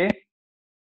 Okay,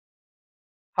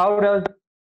 how does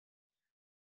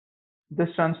this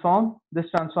transform? This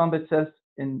transforms itself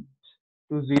in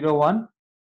to 0, 1.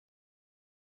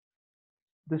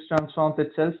 This transforms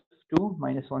itself to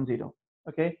minus 1, 0.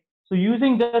 Okay, so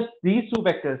using just these two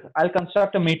vectors, I'll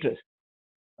construct a matrix.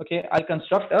 Okay, I'll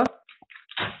construct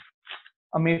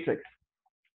a matrix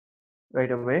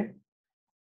right away.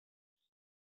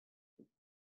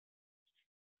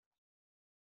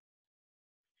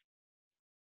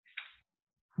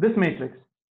 This matrix,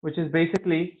 which is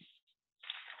basically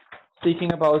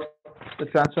speaking about the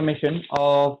transformation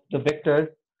of the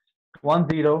vector 1,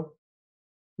 0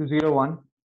 to 0, 1.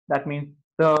 That means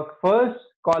the first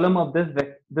column of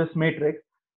this matrix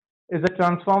is a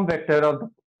transform vector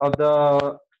of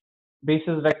the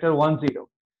basis vector 1, 0.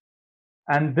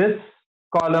 And this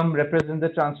column represents the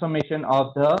transformation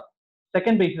of the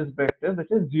second basis vector, which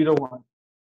is 0, 1.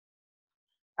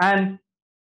 And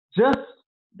just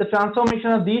the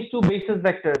transformation of these two basis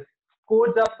vectors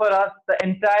codes up for us the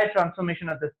entire transformation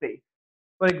of the space.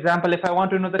 For example, if I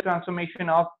want to know the transformation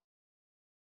of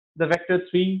the vector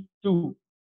 3, 2,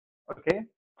 okay,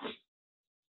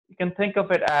 you can think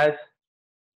of it as,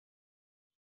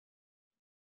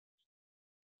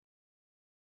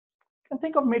 you can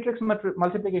think of matrix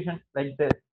multiplication like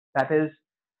this. That is,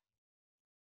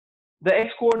 the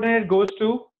x coordinate goes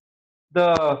to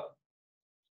the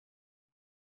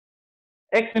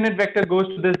x unit vector goes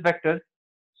to this vector.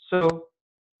 So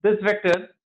this vector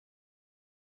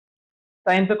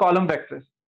times the column vectors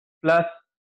plus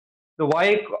the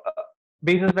y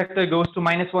basis vector goes to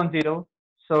minus 1, 0.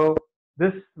 So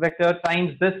this vector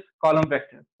times this column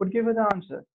vector would give you the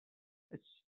answer. It's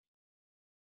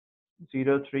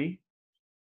 0, 3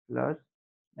 plus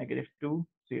negative 2,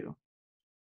 0.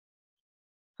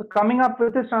 So coming up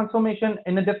with this transformation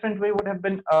in a different way would have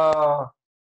been a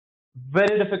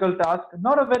very difficult task.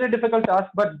 Not a very difficult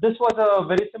task, but this was a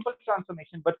very simple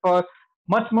transformation. But for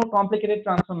much more complicated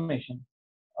transformation,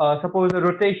 suppose a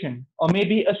rotation or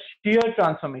maybe a shear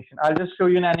transformation. I'll just show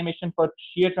you an animation for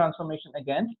shear transformation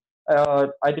again.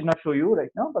 I did not show you right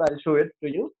now, but I'll show it to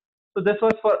you. So this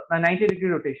was for a 90-degree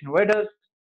rotation. Where does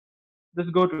this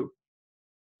go to?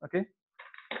 Okay,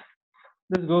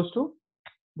 this goes to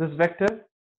this vector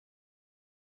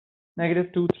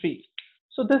negative 2, 3.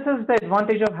 So this is the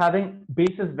advantage of having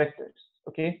basis vectors,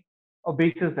 okay, or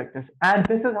basis vectors. And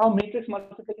this is how matrix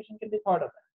multiplication can be thought of.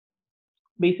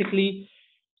 Basically,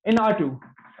 in R2,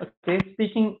 okay,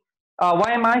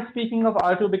 why am I speaking of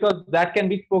R2? Because that can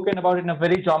be spoken about in a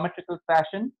very geometrical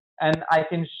fashion. And I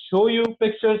can show you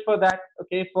pictures for that,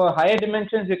 okay. For higher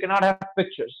dimensions, you cannot have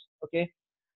pictures, okay.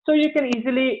 So you can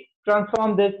easily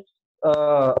transform this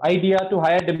idea to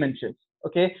higher dimensions,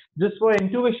 okay. Just for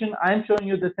intuition, I'm showing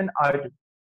you this in R2.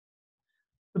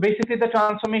 So basically the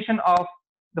transformation of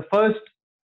the first,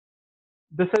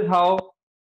 this is how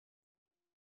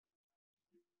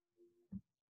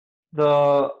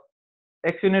the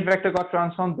x unit vector got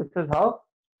transformed. This is how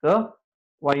the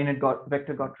y unit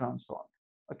vector got transformed,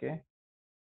 okay.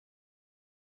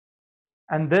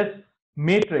 And this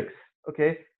matrix,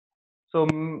 okay, so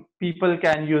people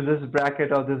can use this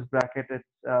bracket or this bracket.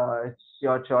 It's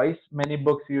your choice. Many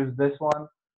books use this one.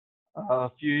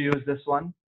 If you use this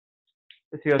one,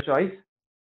 it's your choice.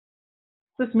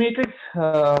 This matrix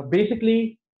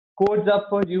basically codes up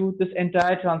for you this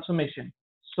entire transformation.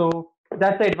 So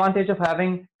that's the advantage of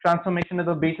having transformation of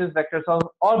the basis vectors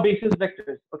or basis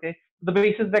vectors. Okay, the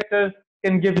basis vector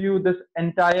can give you this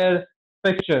entire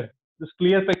picture, this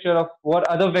clear picture of what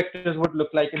other vectors would look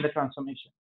like in the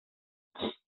transformation.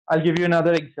 I'll give you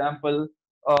another example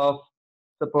of,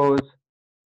 suppose,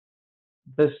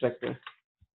 this vector.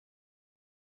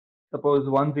 Suppose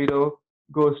 1 0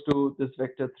 goes to this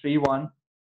vector 3 1,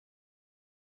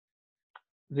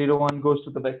 0 1 goes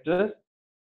to the vector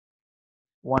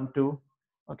 1 2.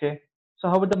 Okay, so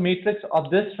how about the matrix of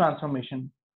this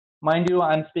transformation? Mind you,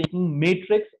 I'm speaking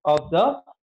matrix of the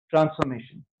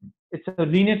transformation. It's a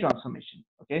linear transformation.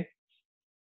 Okay,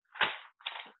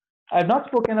 I've not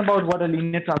spoken about what a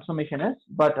linear transformation is,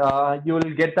 but you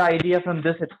will get the idea from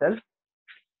this itself,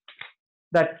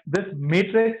 that this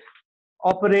matrix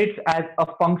operates as a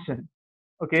function.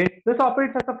 Okay, this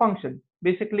operates as a function.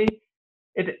 Basically,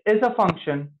 it is a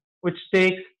function which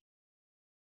takes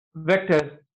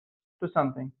vectors to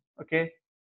something. Okay,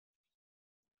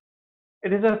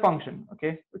 it is a function.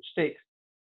 Okay, which takes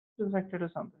this vector to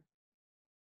something.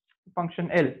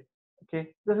 Function L.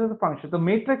 Okay, this is a function. The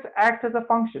matrix acts as a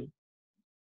function.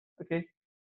 Okay,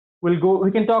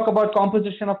 we can talk about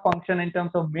composition of function in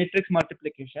terms of matrix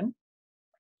multiplication,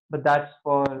 but that's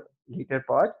for later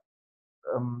part.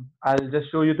 I'll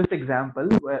just show you this example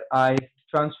where I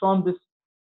transform this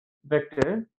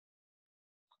vector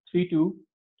 3 2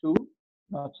 2,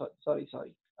 not sorry.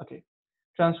 Okay,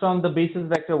 transform the basis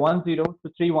vector 1 0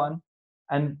 to 3 1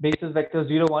 and basis vector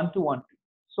 0 1 to 1 2.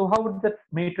 So how would that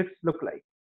matrix look like?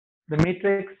 The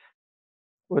matrix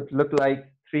would look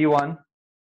like 3 1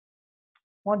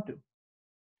 1 2.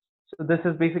 So this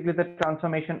is basically the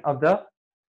transformation of the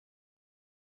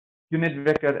unit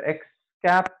vector x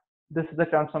cap. This is the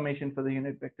transformation for the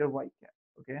unit vector y cap.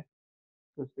 Okay,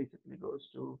 this basically goes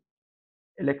to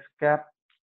lx cap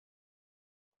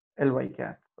ly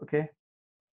cap. Okay,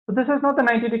 so this is not the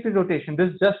 90-degree rotation.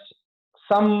 This is just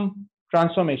some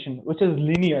transformation which is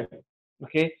linear.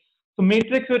 Okay, so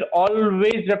matrix would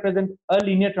always represent a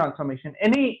linear transformation.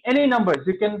 Any numbers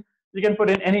you can put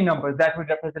in any numbers that would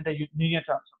represent a linear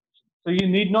transformation. So you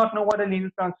need not know what a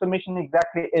linear transformation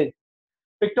exactly is.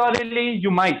 Pictorially,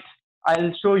 you might.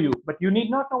 I'll show you, but you need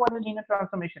not know what a linear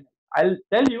transformation is. I'll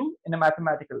tell you in a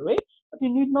mathematical way, but you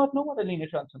need not know what a linear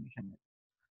transformation is.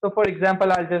 So, for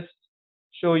example, I'll just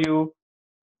show you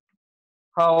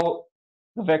how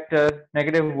the vector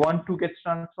negative 1, 2 gets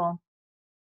transformed.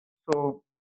 So,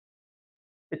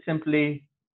 it's simply,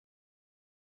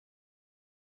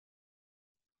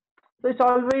 so it's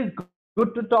always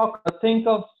good to think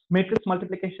of matrix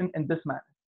multiplication in this manner,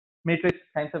 matrix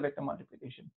times a vector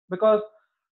multiplication, because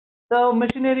the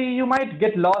machinery, you might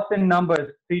get lost in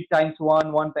numbers, 3 times 1,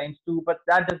 1 times 2, but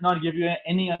that does not give you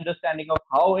any understanding of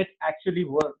how it actually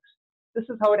works. This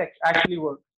is how it actually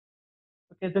works.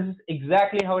 Okay, this is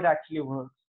exactly how it actually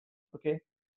works. Okay,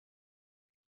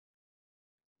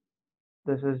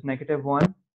 this is negative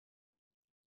 1,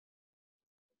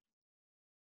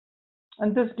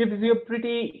 and this gives you a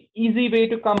pretty easy way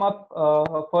to come up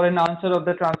for an answer of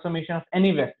the transformation of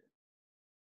any vector.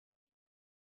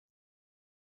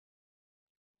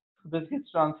 So this gets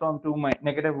transformed to my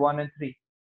negative 1 and 3.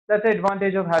 That's the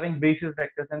advantage of having basis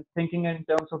vectors and thinking in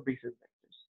terms of basis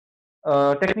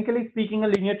vectors. Technically speaking, a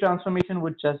linear transformation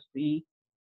would just be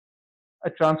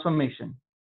a transformation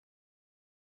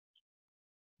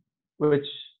which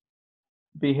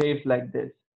behaves like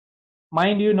this.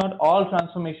 Mind you, not all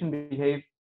transformation behave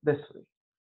this way.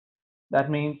 That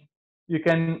means you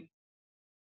can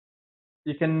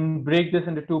you can break this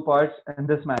into two parts in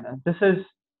this manner. This is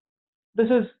this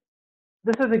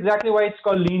is exactly why it's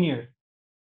called linear.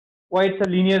 Why it's a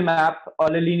linear map or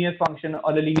a linear function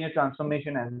or a linear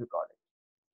transformation as we call it.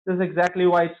 This is exactly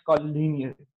why it's called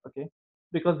linear. Okay,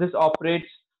 because this operates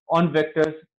on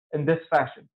vectors in this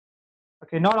fashion.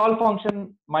 Okay, not all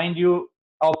function, mind you,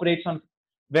 operates on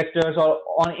vectors or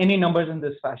on any numbers in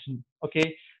this fashion.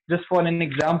 Okay, just for an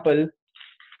example,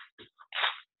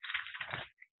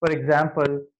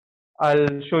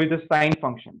 I'll show you the sine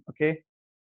function. Okay,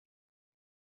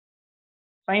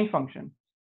 sine function.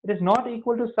 It is not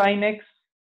equal to sine x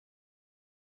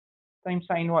times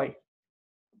sine y.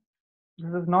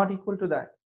 This is not equal to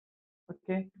that.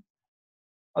 Okay,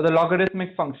 or the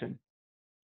logarithmic function.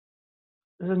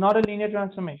 This is not a linear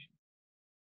transformation.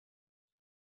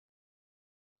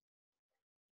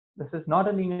 This is not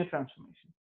a linear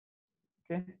transformation.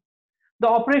 Okay, the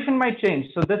operation might change.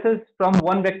 So this is from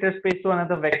one vector space to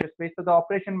another vector space. So the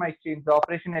operation might change. The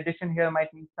operation addition here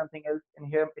might mean something else, and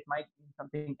here it might mean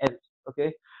something else.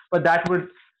 Okay, but that would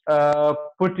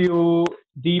put you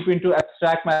deep into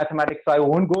abstract mathematics. So I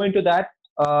won't go into that.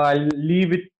 I'll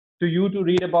leave it to you to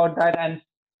read about that and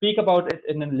speak about it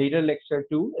in a later lecture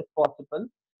too, if possible.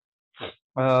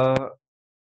 Uh,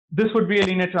 this would be a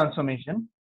linear transformation,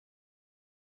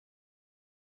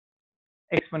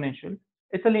 exponential.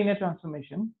 It's a linear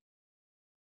transformation,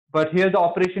 but here the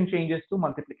operation changes to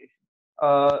multiplication.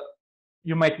 Uh,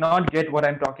 you might not get what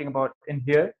I'm talking about in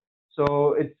here,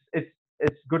 so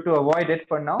it's good to avoid it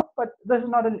for now. But this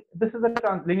is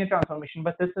a linear transformation,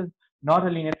 but this is not a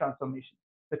linear transformation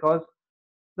because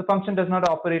the function does not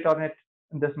operate on it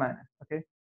in this manner. Okay,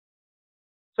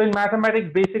 so in mathematics,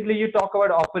 basically you talk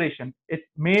about operation. It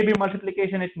may be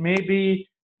multiplication, it may be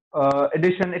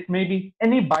addition, it may be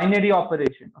any binary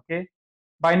operation. Okay,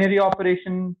 binary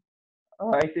operation.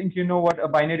 I think you know what a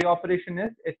binary operation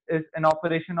is. It is an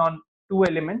operation on two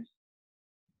elements.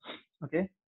 Okay,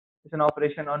 it's an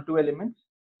operation on two elements.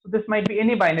 So this might be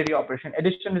any binary operation.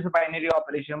 Addition is a binary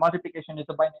operation. Multiplication is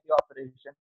a binary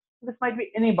operation. This might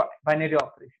be any binary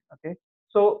operation. Okay,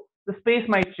 so the space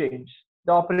might change.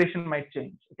 The operation might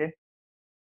change. Okay,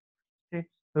 okay.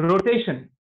 Rotation.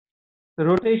 The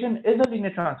rotation is a linear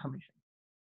transformation.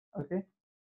 Okay,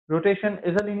 rotation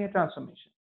is a linear transformation.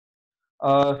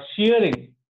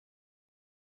 Shearing.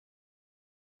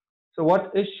 So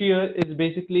what is shear is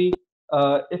basically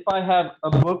if I have a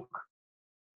book,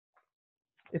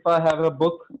 if I have a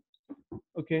book,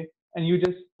 okay, and you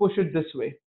just push it this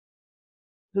way.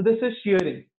 So this is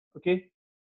shearing, okay.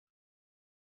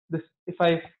 This if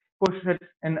I push it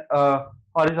in a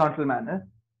horizontal manner,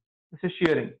 this is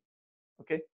shearing,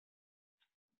 okay.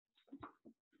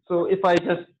 So if I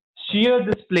just shear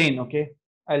this plane, okay,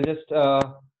 I'll just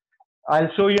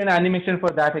I'll show you an animation for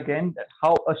that again,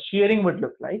 how a shearing would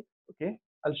look like, okay.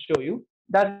 I'll show you.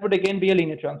 That would again be a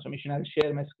linear transformation. I'll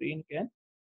share my screen again.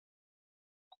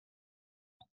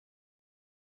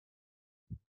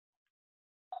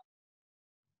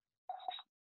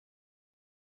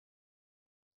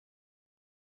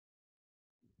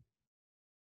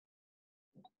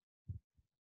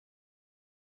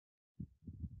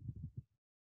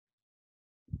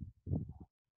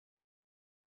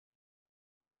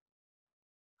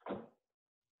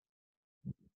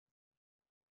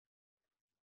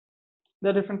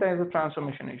 The different types of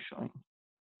transformation is showing.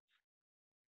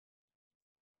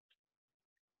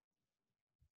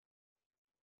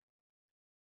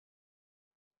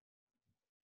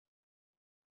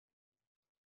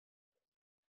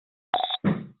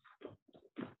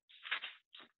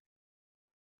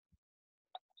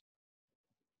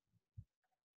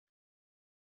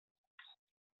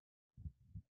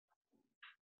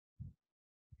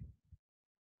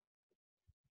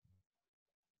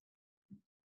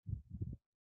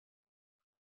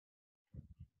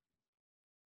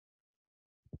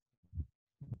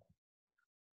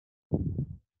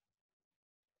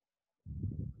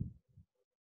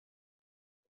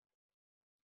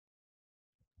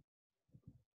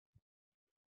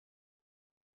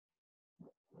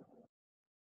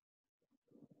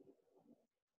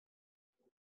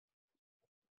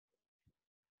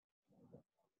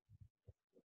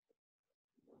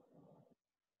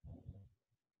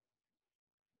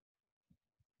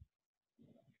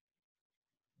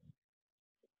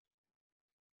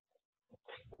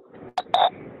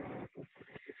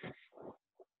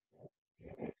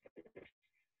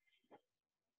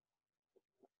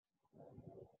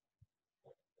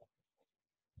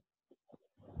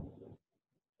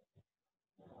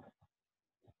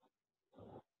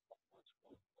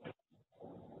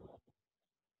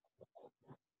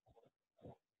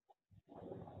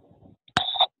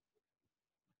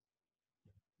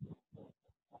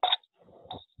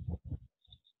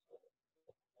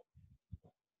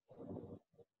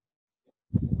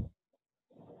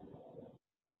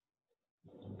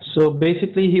 So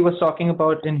basically, he was talking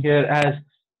about in here as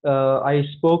I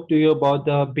spoke to you about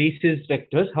the basis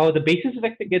vectors, how the basis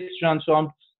vector gets transformed,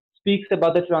 speaks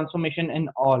about the transformation in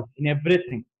all, in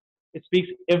everything. It speaks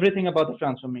everything about the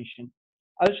transformation.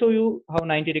 I'll show you how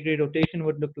 90-degree rotation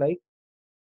would look like.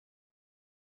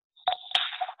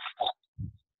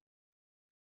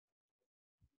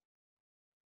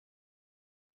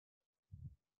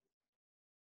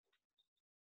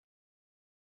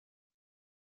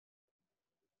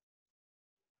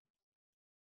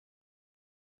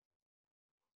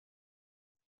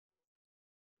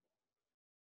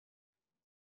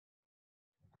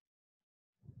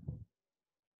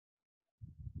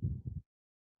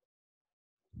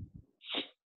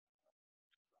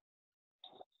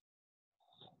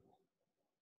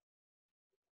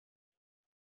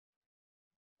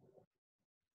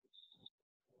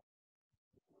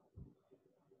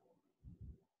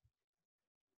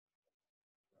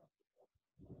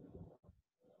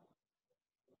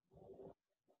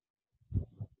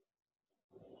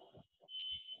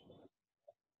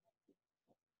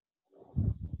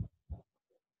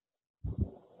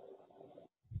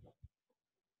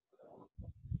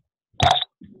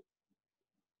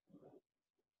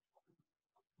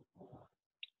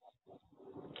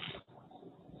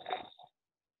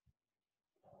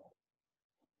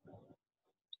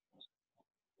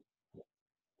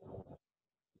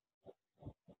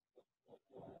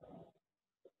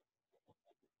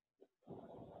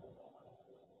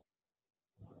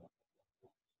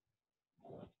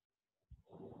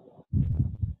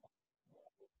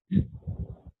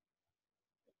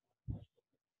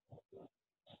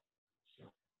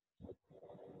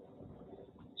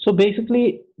 So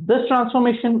basically, this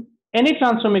transformation, any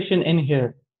transformation in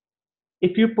here,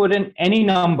 if you put in any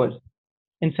numbers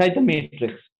inside the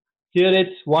matrix, here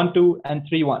it's 1, 2, and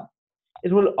 3, 1.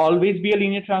 It will always be a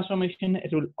linear transformation.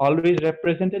 It will always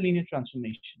represent a linear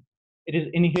transformation. It is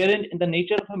inherent in the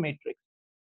nature of a matrix,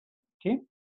 okay,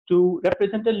 to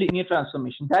represent a linear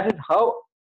transformation. That is how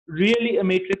really a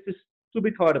matrix is to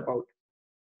be thought about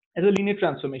as a linear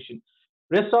transformation.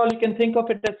 Rest all you can think of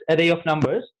it as array of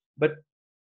numbers, but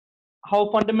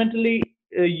how fundamentally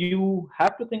you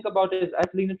have to think about it as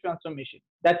linear transformation.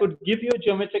 That would give you a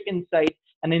geometric insight,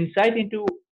 an insight into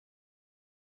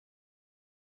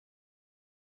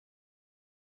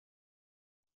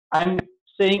I'm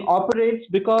saying operates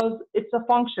because it's a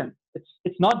function.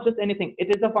 It's not just anything.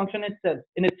 It is a function itself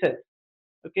in itself.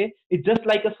 Okay, it's just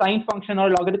like a sine function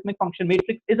or logarithmic function.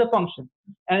 Matrix is a function,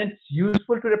 and it's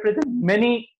useful to represent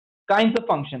many kinds of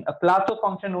function. A class of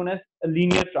function known as a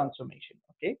linear transformation.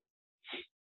 Okay,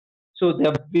 so there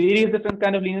are various different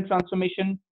kind of linear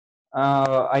transformation.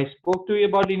 I spoke to you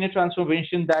about linear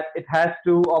transformation that it has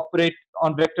to operate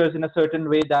on vectors in a certain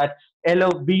way that L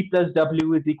of b plus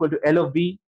w is equal to L of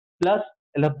b plus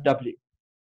L of w.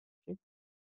 Okay.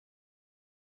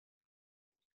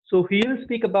 So he'll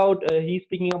speak about he's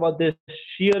speaking about this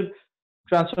shear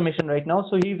transformation right now.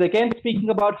 So he's again speaking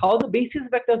about how the basis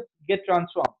vectors get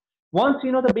transformed. Once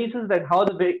you know the basis vector, how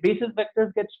the basis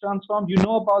vectors gets transformed, you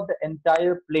know about the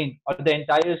entire plane or the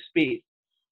entire space.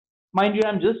 Mind you,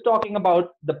 I'm just talking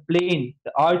about the plane,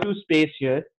 the R2 space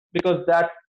here, because that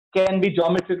can be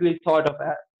geometrically thought of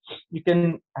as. You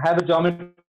can have a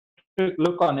geometric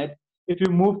look on it. If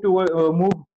you move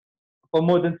for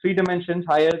more than 3 dimensions,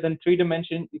 higher than 3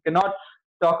 dimensions, you cannot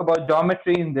talk about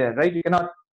geometry in there, right? You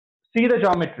cannot see the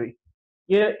geometry.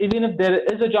 Yeah, even if there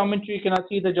is a geometry, you cannot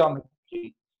see the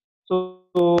geometry.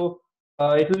 So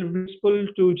it will be useful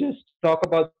to just talk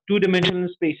about two-dimensional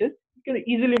spaces. You can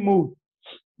easily move.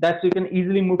 That you can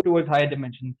easily move towards higher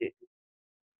dimension cases.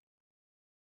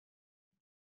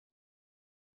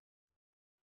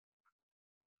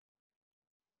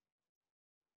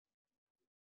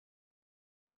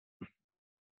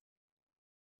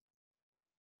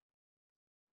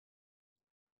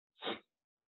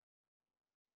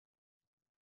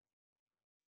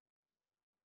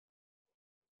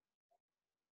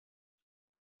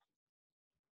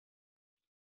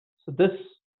 So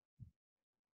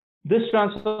this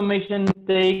transformation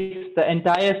takes the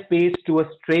entire space to a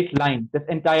straight line. This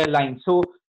entire line. So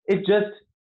it just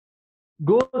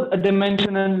goes a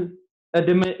dimensional.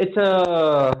 It's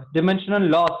a dimensional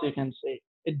loss, you can say.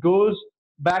 It goes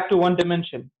back to one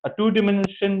dimension. A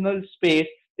two-dimensional space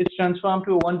is transformed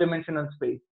to a one-dimensional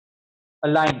space, a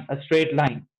line, a straight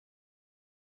line.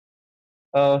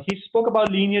 He spoke about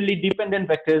linearly dependent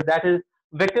vectors, that is,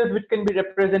 vectors which can be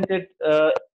represented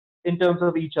in terms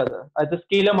of each other, as a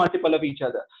scalar multiple of each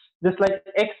other. Just like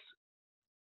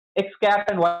x cap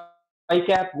and y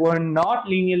cap were not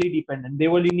linearly dependent, they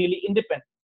were linearly independent.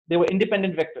 They were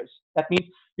independent vectors. That means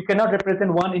you cannot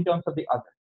represent one in terms of the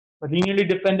other. But linearly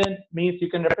dependent means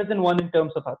you can represent one in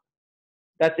terms of other.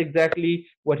 That's exactly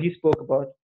what he spoke about.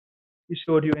 He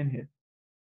showed you in here.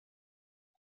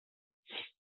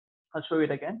 I'll show it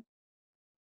again.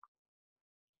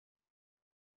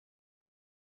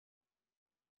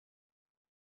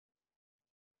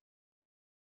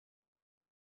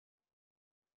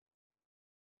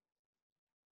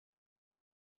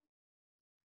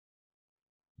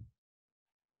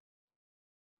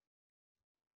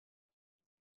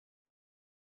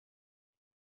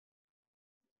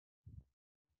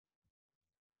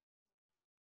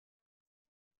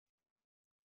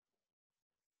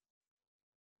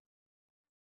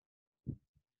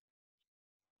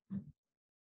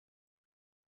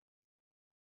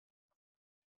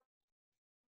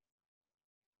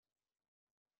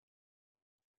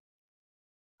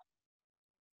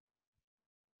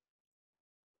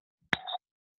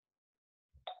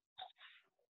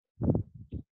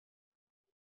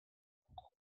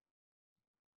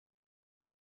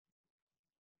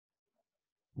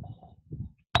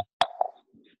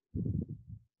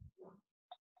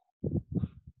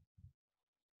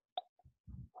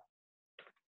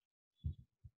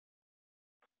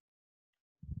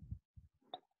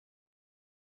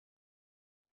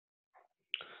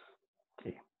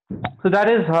 Okay. So that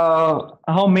is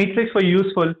how matrix were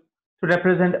useful to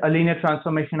represent a linear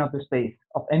transformation of the space,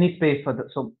 of any space for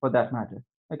for that matter.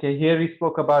 Okay, here we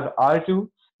spoke about R2,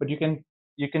 but you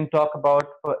can talk about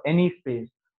for any space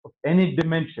of any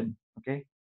dimension. Okay,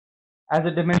 as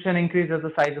the dimension increases,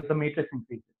 the size of the matrix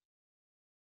increases,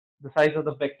 the size of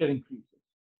the vector increases.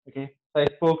 Okay, so I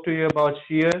spoke to you about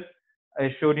shear.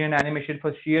 I showed you an animation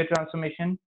for shear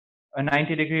transformation, a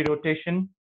 90-degree rotation,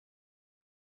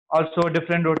 also a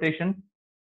different rotation.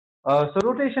 So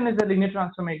rotation is a linear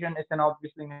transformation. It's an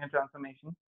obvious linear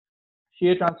transformation.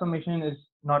 Shear transformation is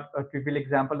not a trivial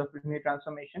example of linear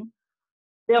transformation.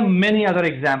 There are many other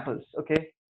examples.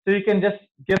 Okay, so you can just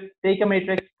take a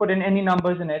matrix, put in any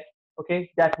numbers in it.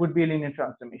 Okay, that would be a linear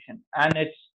transformation, and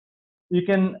it's you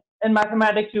can in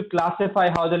mathematics you classify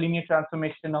how the linear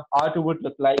transformation of R2 would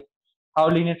look like, how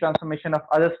linear transformation of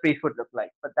other space would look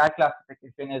like. But that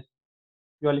classification is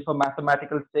purely for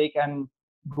mathematical sake, and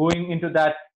going into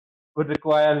that would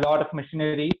require a lot of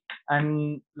machinery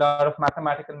and a lot of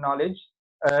mathematical knowledge.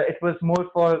 It was more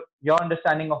for your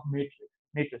understanding of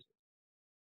matrices.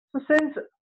 So since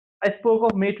I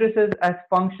spoke of matrices as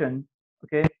function,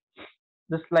 okay,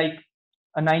 just like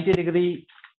a 90-degree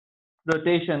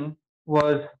rotation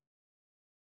was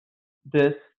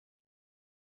this,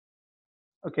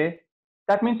 okay,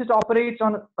 that means it operates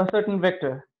on a certain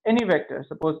vector, any vector,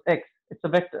 suppose x, it's a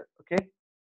vector, okay,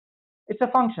 it's a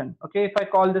function, okay. If I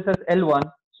call this as L1,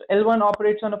 so L1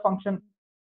 operates on a function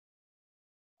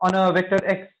on a vector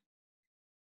x.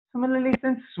 Similarly,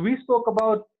 since we spoke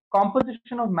about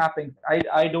composition of mappings,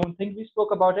 I don't think we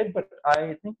spoke about it, but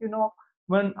I think you know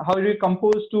when how do you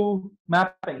compose two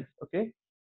mappings, okay?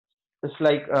 It's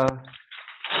like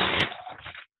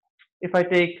if I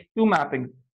take two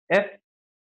mappings, F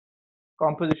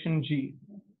composition G,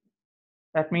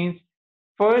 that means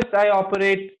first I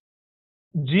operate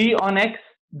G on X,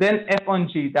 then F on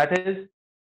G. That is,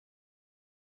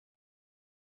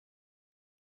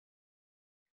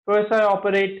 first I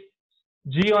operate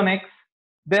G on X,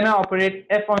 then I operate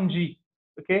F on G.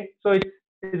 Okay, so it's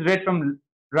read from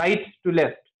right to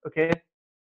left. Okay,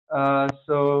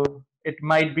 so it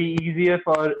might be easier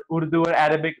for Urdu or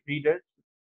Arabic readers.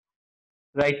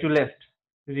 Right to left,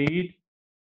 read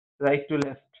right to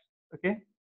left. Okay,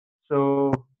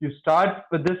 so you start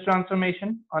with this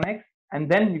transformation on X,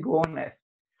 and then you go on F.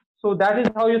 So that is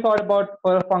how you thought about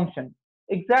for a function.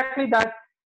 Exactly that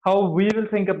how we will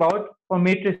think about for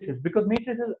matrices, because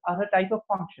matrices are a type of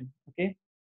function, okay,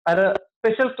 are a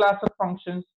special class of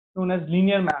functions known as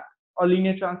linear map or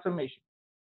linear transformation.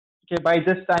 Okay, by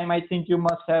this time I think you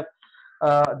must have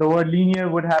the word linear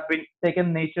would have been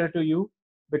second nature to you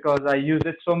because I used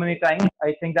it so many times.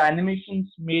 I think the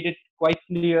animations made it quite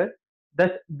clear.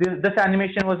 This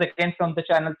animation was again from the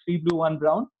channel 3 Blue 1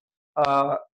 Brown.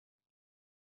 Uh,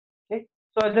 Okay,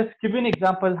 so I'll just give you an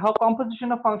example how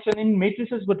composition of function in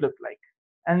matrices would look like,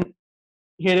 and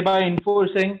hereby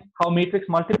enforcing how matrix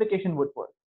multiplication would work,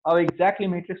 how exactly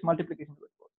matrix multiplication would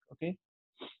work. Okay,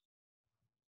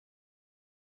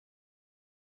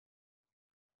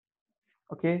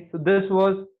 okay, so this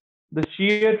was the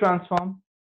shear transform.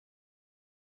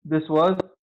 This was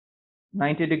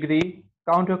 90-degree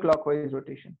counterclockwise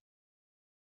rotation.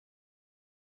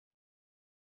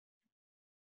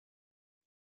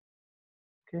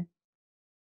 Okay,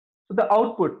 so the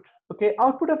output, okay,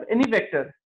 output of any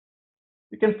vector,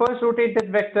 you can first rotate that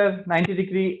vector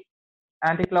 90-degree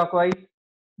anti-clockwise,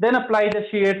 then apply the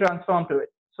shear transform to it.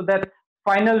 So that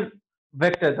final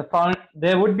vector,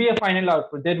 there would be a final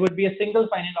output. There would be a single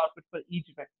final output for each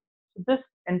vector. So this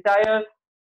entire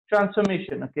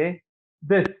transformation, okay,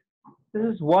 this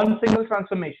is one single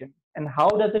transformation. And how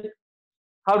does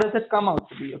it come out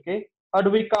to be? Okay, how do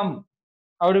we come?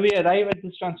 How do we arrive at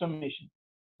this transformation?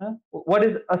 Huh? What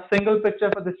is a single picture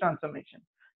for this transformation?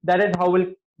 That is how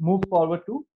we'll move forward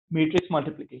to matrix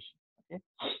multiplication. Okay,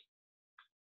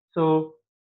 so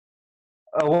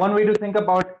one way to think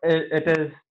about it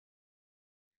is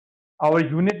our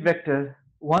unit vector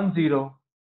 1 0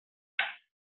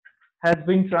 has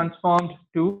been transformed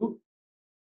to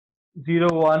 0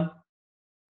 1.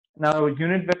 Now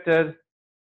unit vector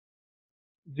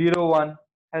 0 1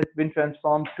 has been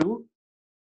transformed to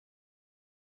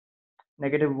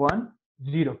negative 1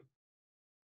 0.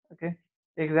 Okay,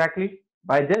 exactly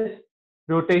by this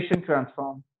rotation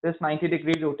transform, this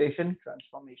 90-degree rotation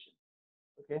transformation.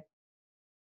 Okay,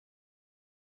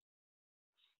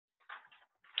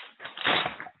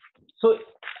 so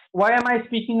why am I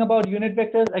speaking about unit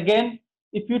vectors? Again,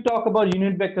 if you talk about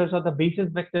unit vectors or the basis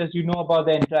vectors, you know about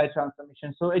the entire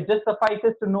transformation. So it just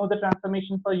suffices to know the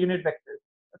transformation for unit vectors.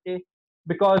 Okay,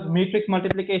 because matrix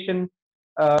multiplication,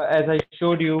 as I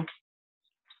showed you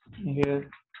here,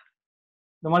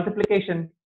 the multiplication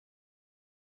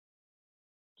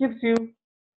gives you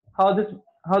how this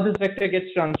vector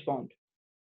gets transformed,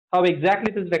 how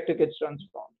exactly this vector gets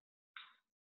transformed.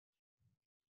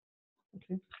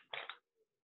 Okay.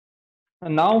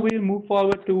 And now we'll move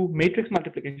forward to matrix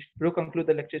multiplication. Bro, conclude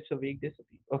the lecture. It's a week this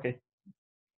week. Okay.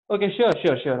 Okay,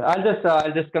 sure.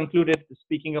 I'll just conclude it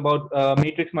speaking about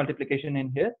matrix multiplication in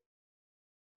here.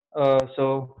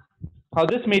 So how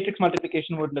this matrix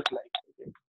multiplication would look like.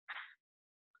 Okay.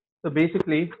 So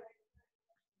basically,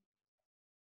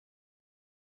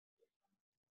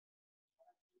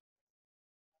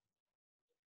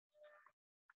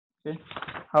 okay,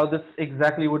 how this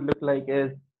exactly would look like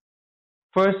is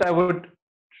first I would,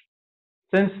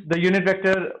 since the unit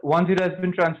vector 1 0 has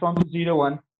been transformed to 0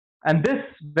 1, and this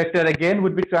vector again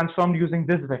would be transformed using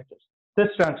this vector, this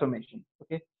transformation.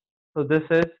 Okay, so this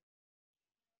is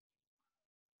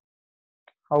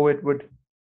how it would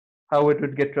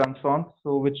get transformed.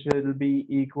 So which will be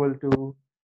equal to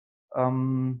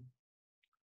um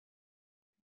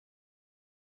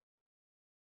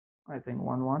I think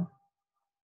 1 1,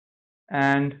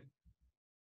 and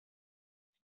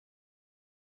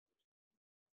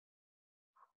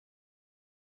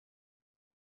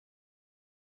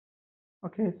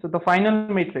okay, so the final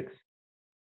matrix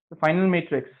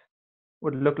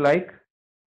would look like,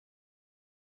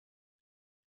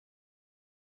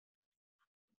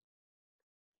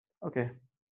 okay,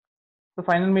 the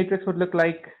final matrix would look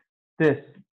like this.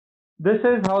 This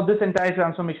is how this entire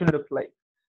transformation looks like.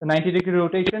 The 90-degree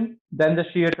rotation, then the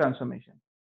shear transformation.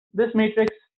 This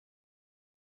matrix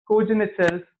codes in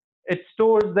itself, it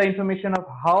stores the information of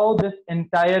how this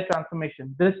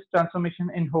transformation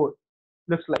in whole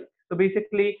looks like. So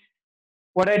basically,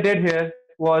 what I did here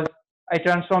was I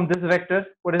transformed this vector.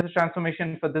 What is the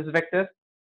transformation for this vector?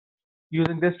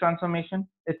 Using this transformation,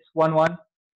 it's 1 1,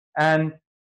 and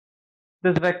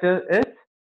this vector is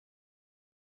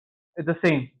the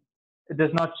same. It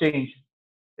does not change.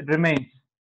 It remains.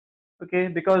 Okay,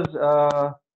 because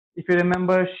if you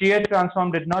remember, shear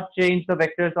transform did not change the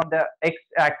vectors on the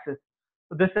x-axis.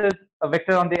 So this is a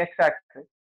vector on the x-axis.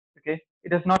 Okay, it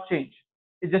does not change.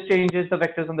 It just changes the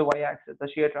vectors on the y-axis, the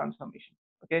shear transformation.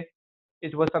 Okay,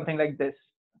 it was something like this.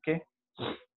 Okay,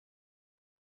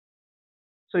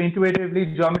 so intuitively,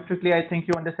 geometrically, I think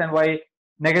you understand why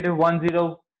negative 1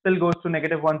 0 still goes to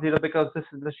negative 1 0, because this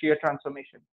is the shear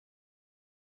transformation.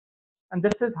 And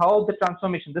this is how the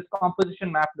transformation, this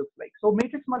composition map looks like. So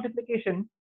matrix multiplication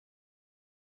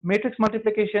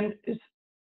is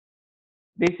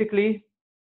basically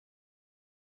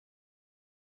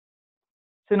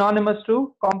synonymous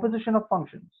to composition of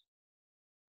functions.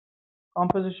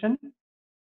 Composition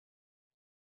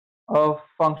of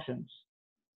functions.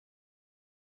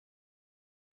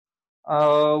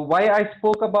 Why I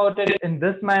spoke about it in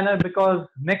this manner, because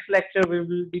next lecture we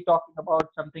will be talking about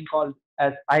something called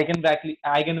as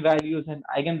eigenvalues and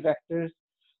eigenvectors.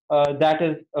 That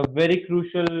is a very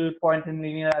crucial point in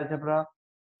linear algebra,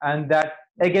 and that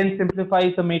again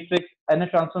simplifies the matrix and a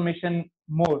transformation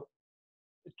more.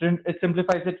 It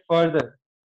simplifies it further,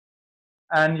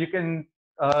 and you can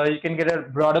get a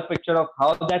broader picture of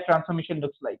how that transformation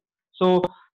looks like. So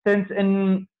since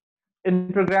in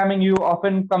programming you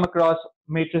often come across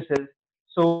matrices,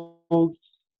 so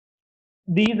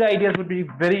these ideas would be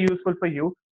very useful for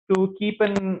you to keep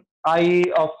an eye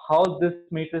of how this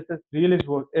matrix is really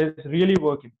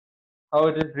working, how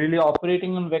it is really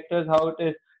operating on vectors, how it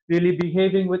is really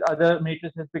behaving with other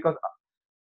matrices, because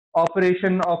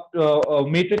operation of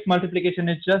matrix multiplication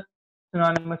is just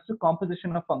synonymous to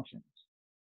composition of functions.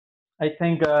 I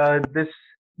think this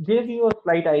gave you a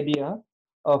slight idea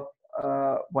of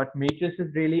what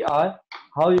matrices really are,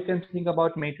 how you can think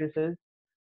about matrices,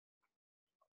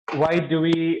 why do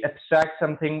we abstract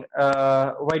something,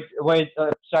 why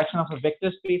the abstraction of a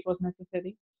vector space was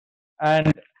necessary. And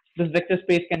this vector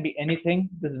space can be anything,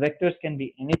 this vectors can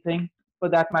be anything for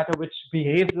that matter, which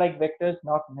behaves like vectors,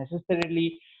 not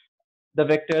necessarily the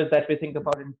vectors that we think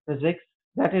about in physics.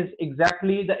 That is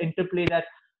exactly the interplay that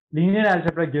linear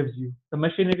algebra gives you, the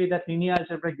machinery that linear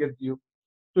algebra gives you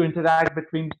to interact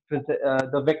between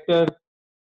the vectors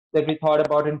that we thought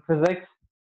about in physics,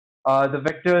 the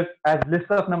vectors as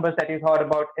lists of numbers that you thought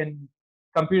about in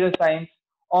computer science,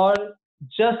 or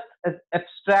just as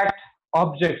abstract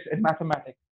objects in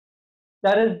mathematics.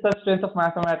 That is the strength of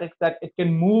mathematics, that it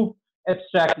can move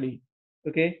abstractly.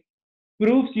 Okay,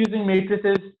 proofs using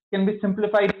matrices can be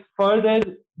simplified further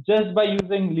just by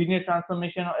using linear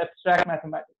transformation or abstract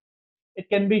mathematics. It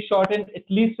can be shortened at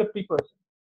least 50%.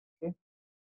 Okay?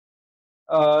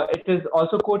 It is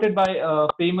also quoted by a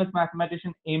famous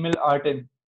mathematician, Emil Artin,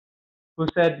 who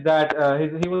said that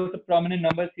he was a prominent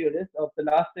number theorist of the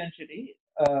last century.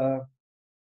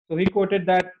 So he quoted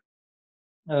that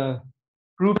uh,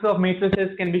 proofs of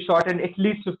matrices can be shortened at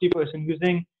least 50%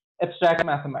 using abstract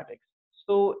mathematics.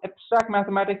 So abstract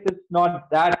mathematics is not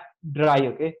that dry,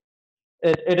 okay?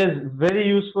 It is very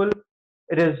useful.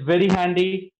 It is very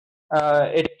handy.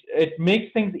 it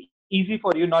makes things easy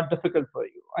for you, not difficult for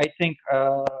you. I think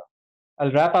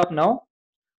I'll wrap up now.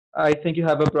 I think you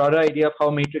have a broader idea of how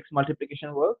matrix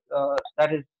multiplication works.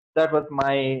 That was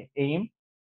my aim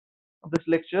of this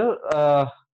lecture.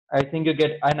 I think you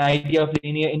get an idea of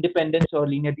linear independence or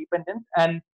linear dependence,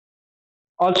 and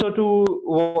also to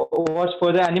watch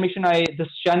further animation.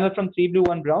 This channel from 3 Blue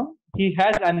 1 Brown, he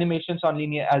has animations on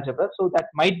linear algebra, so that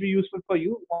might be useful for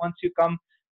you once you come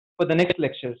for the next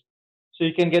lectures. So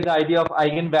you can get the idea of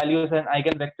eigenvalues and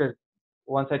eigenvectors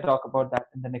once I talk about that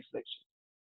in the next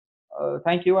lecture.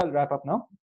 Thank you. I'll wrap up now.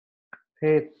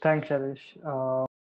 Hey, thanks, Shalish.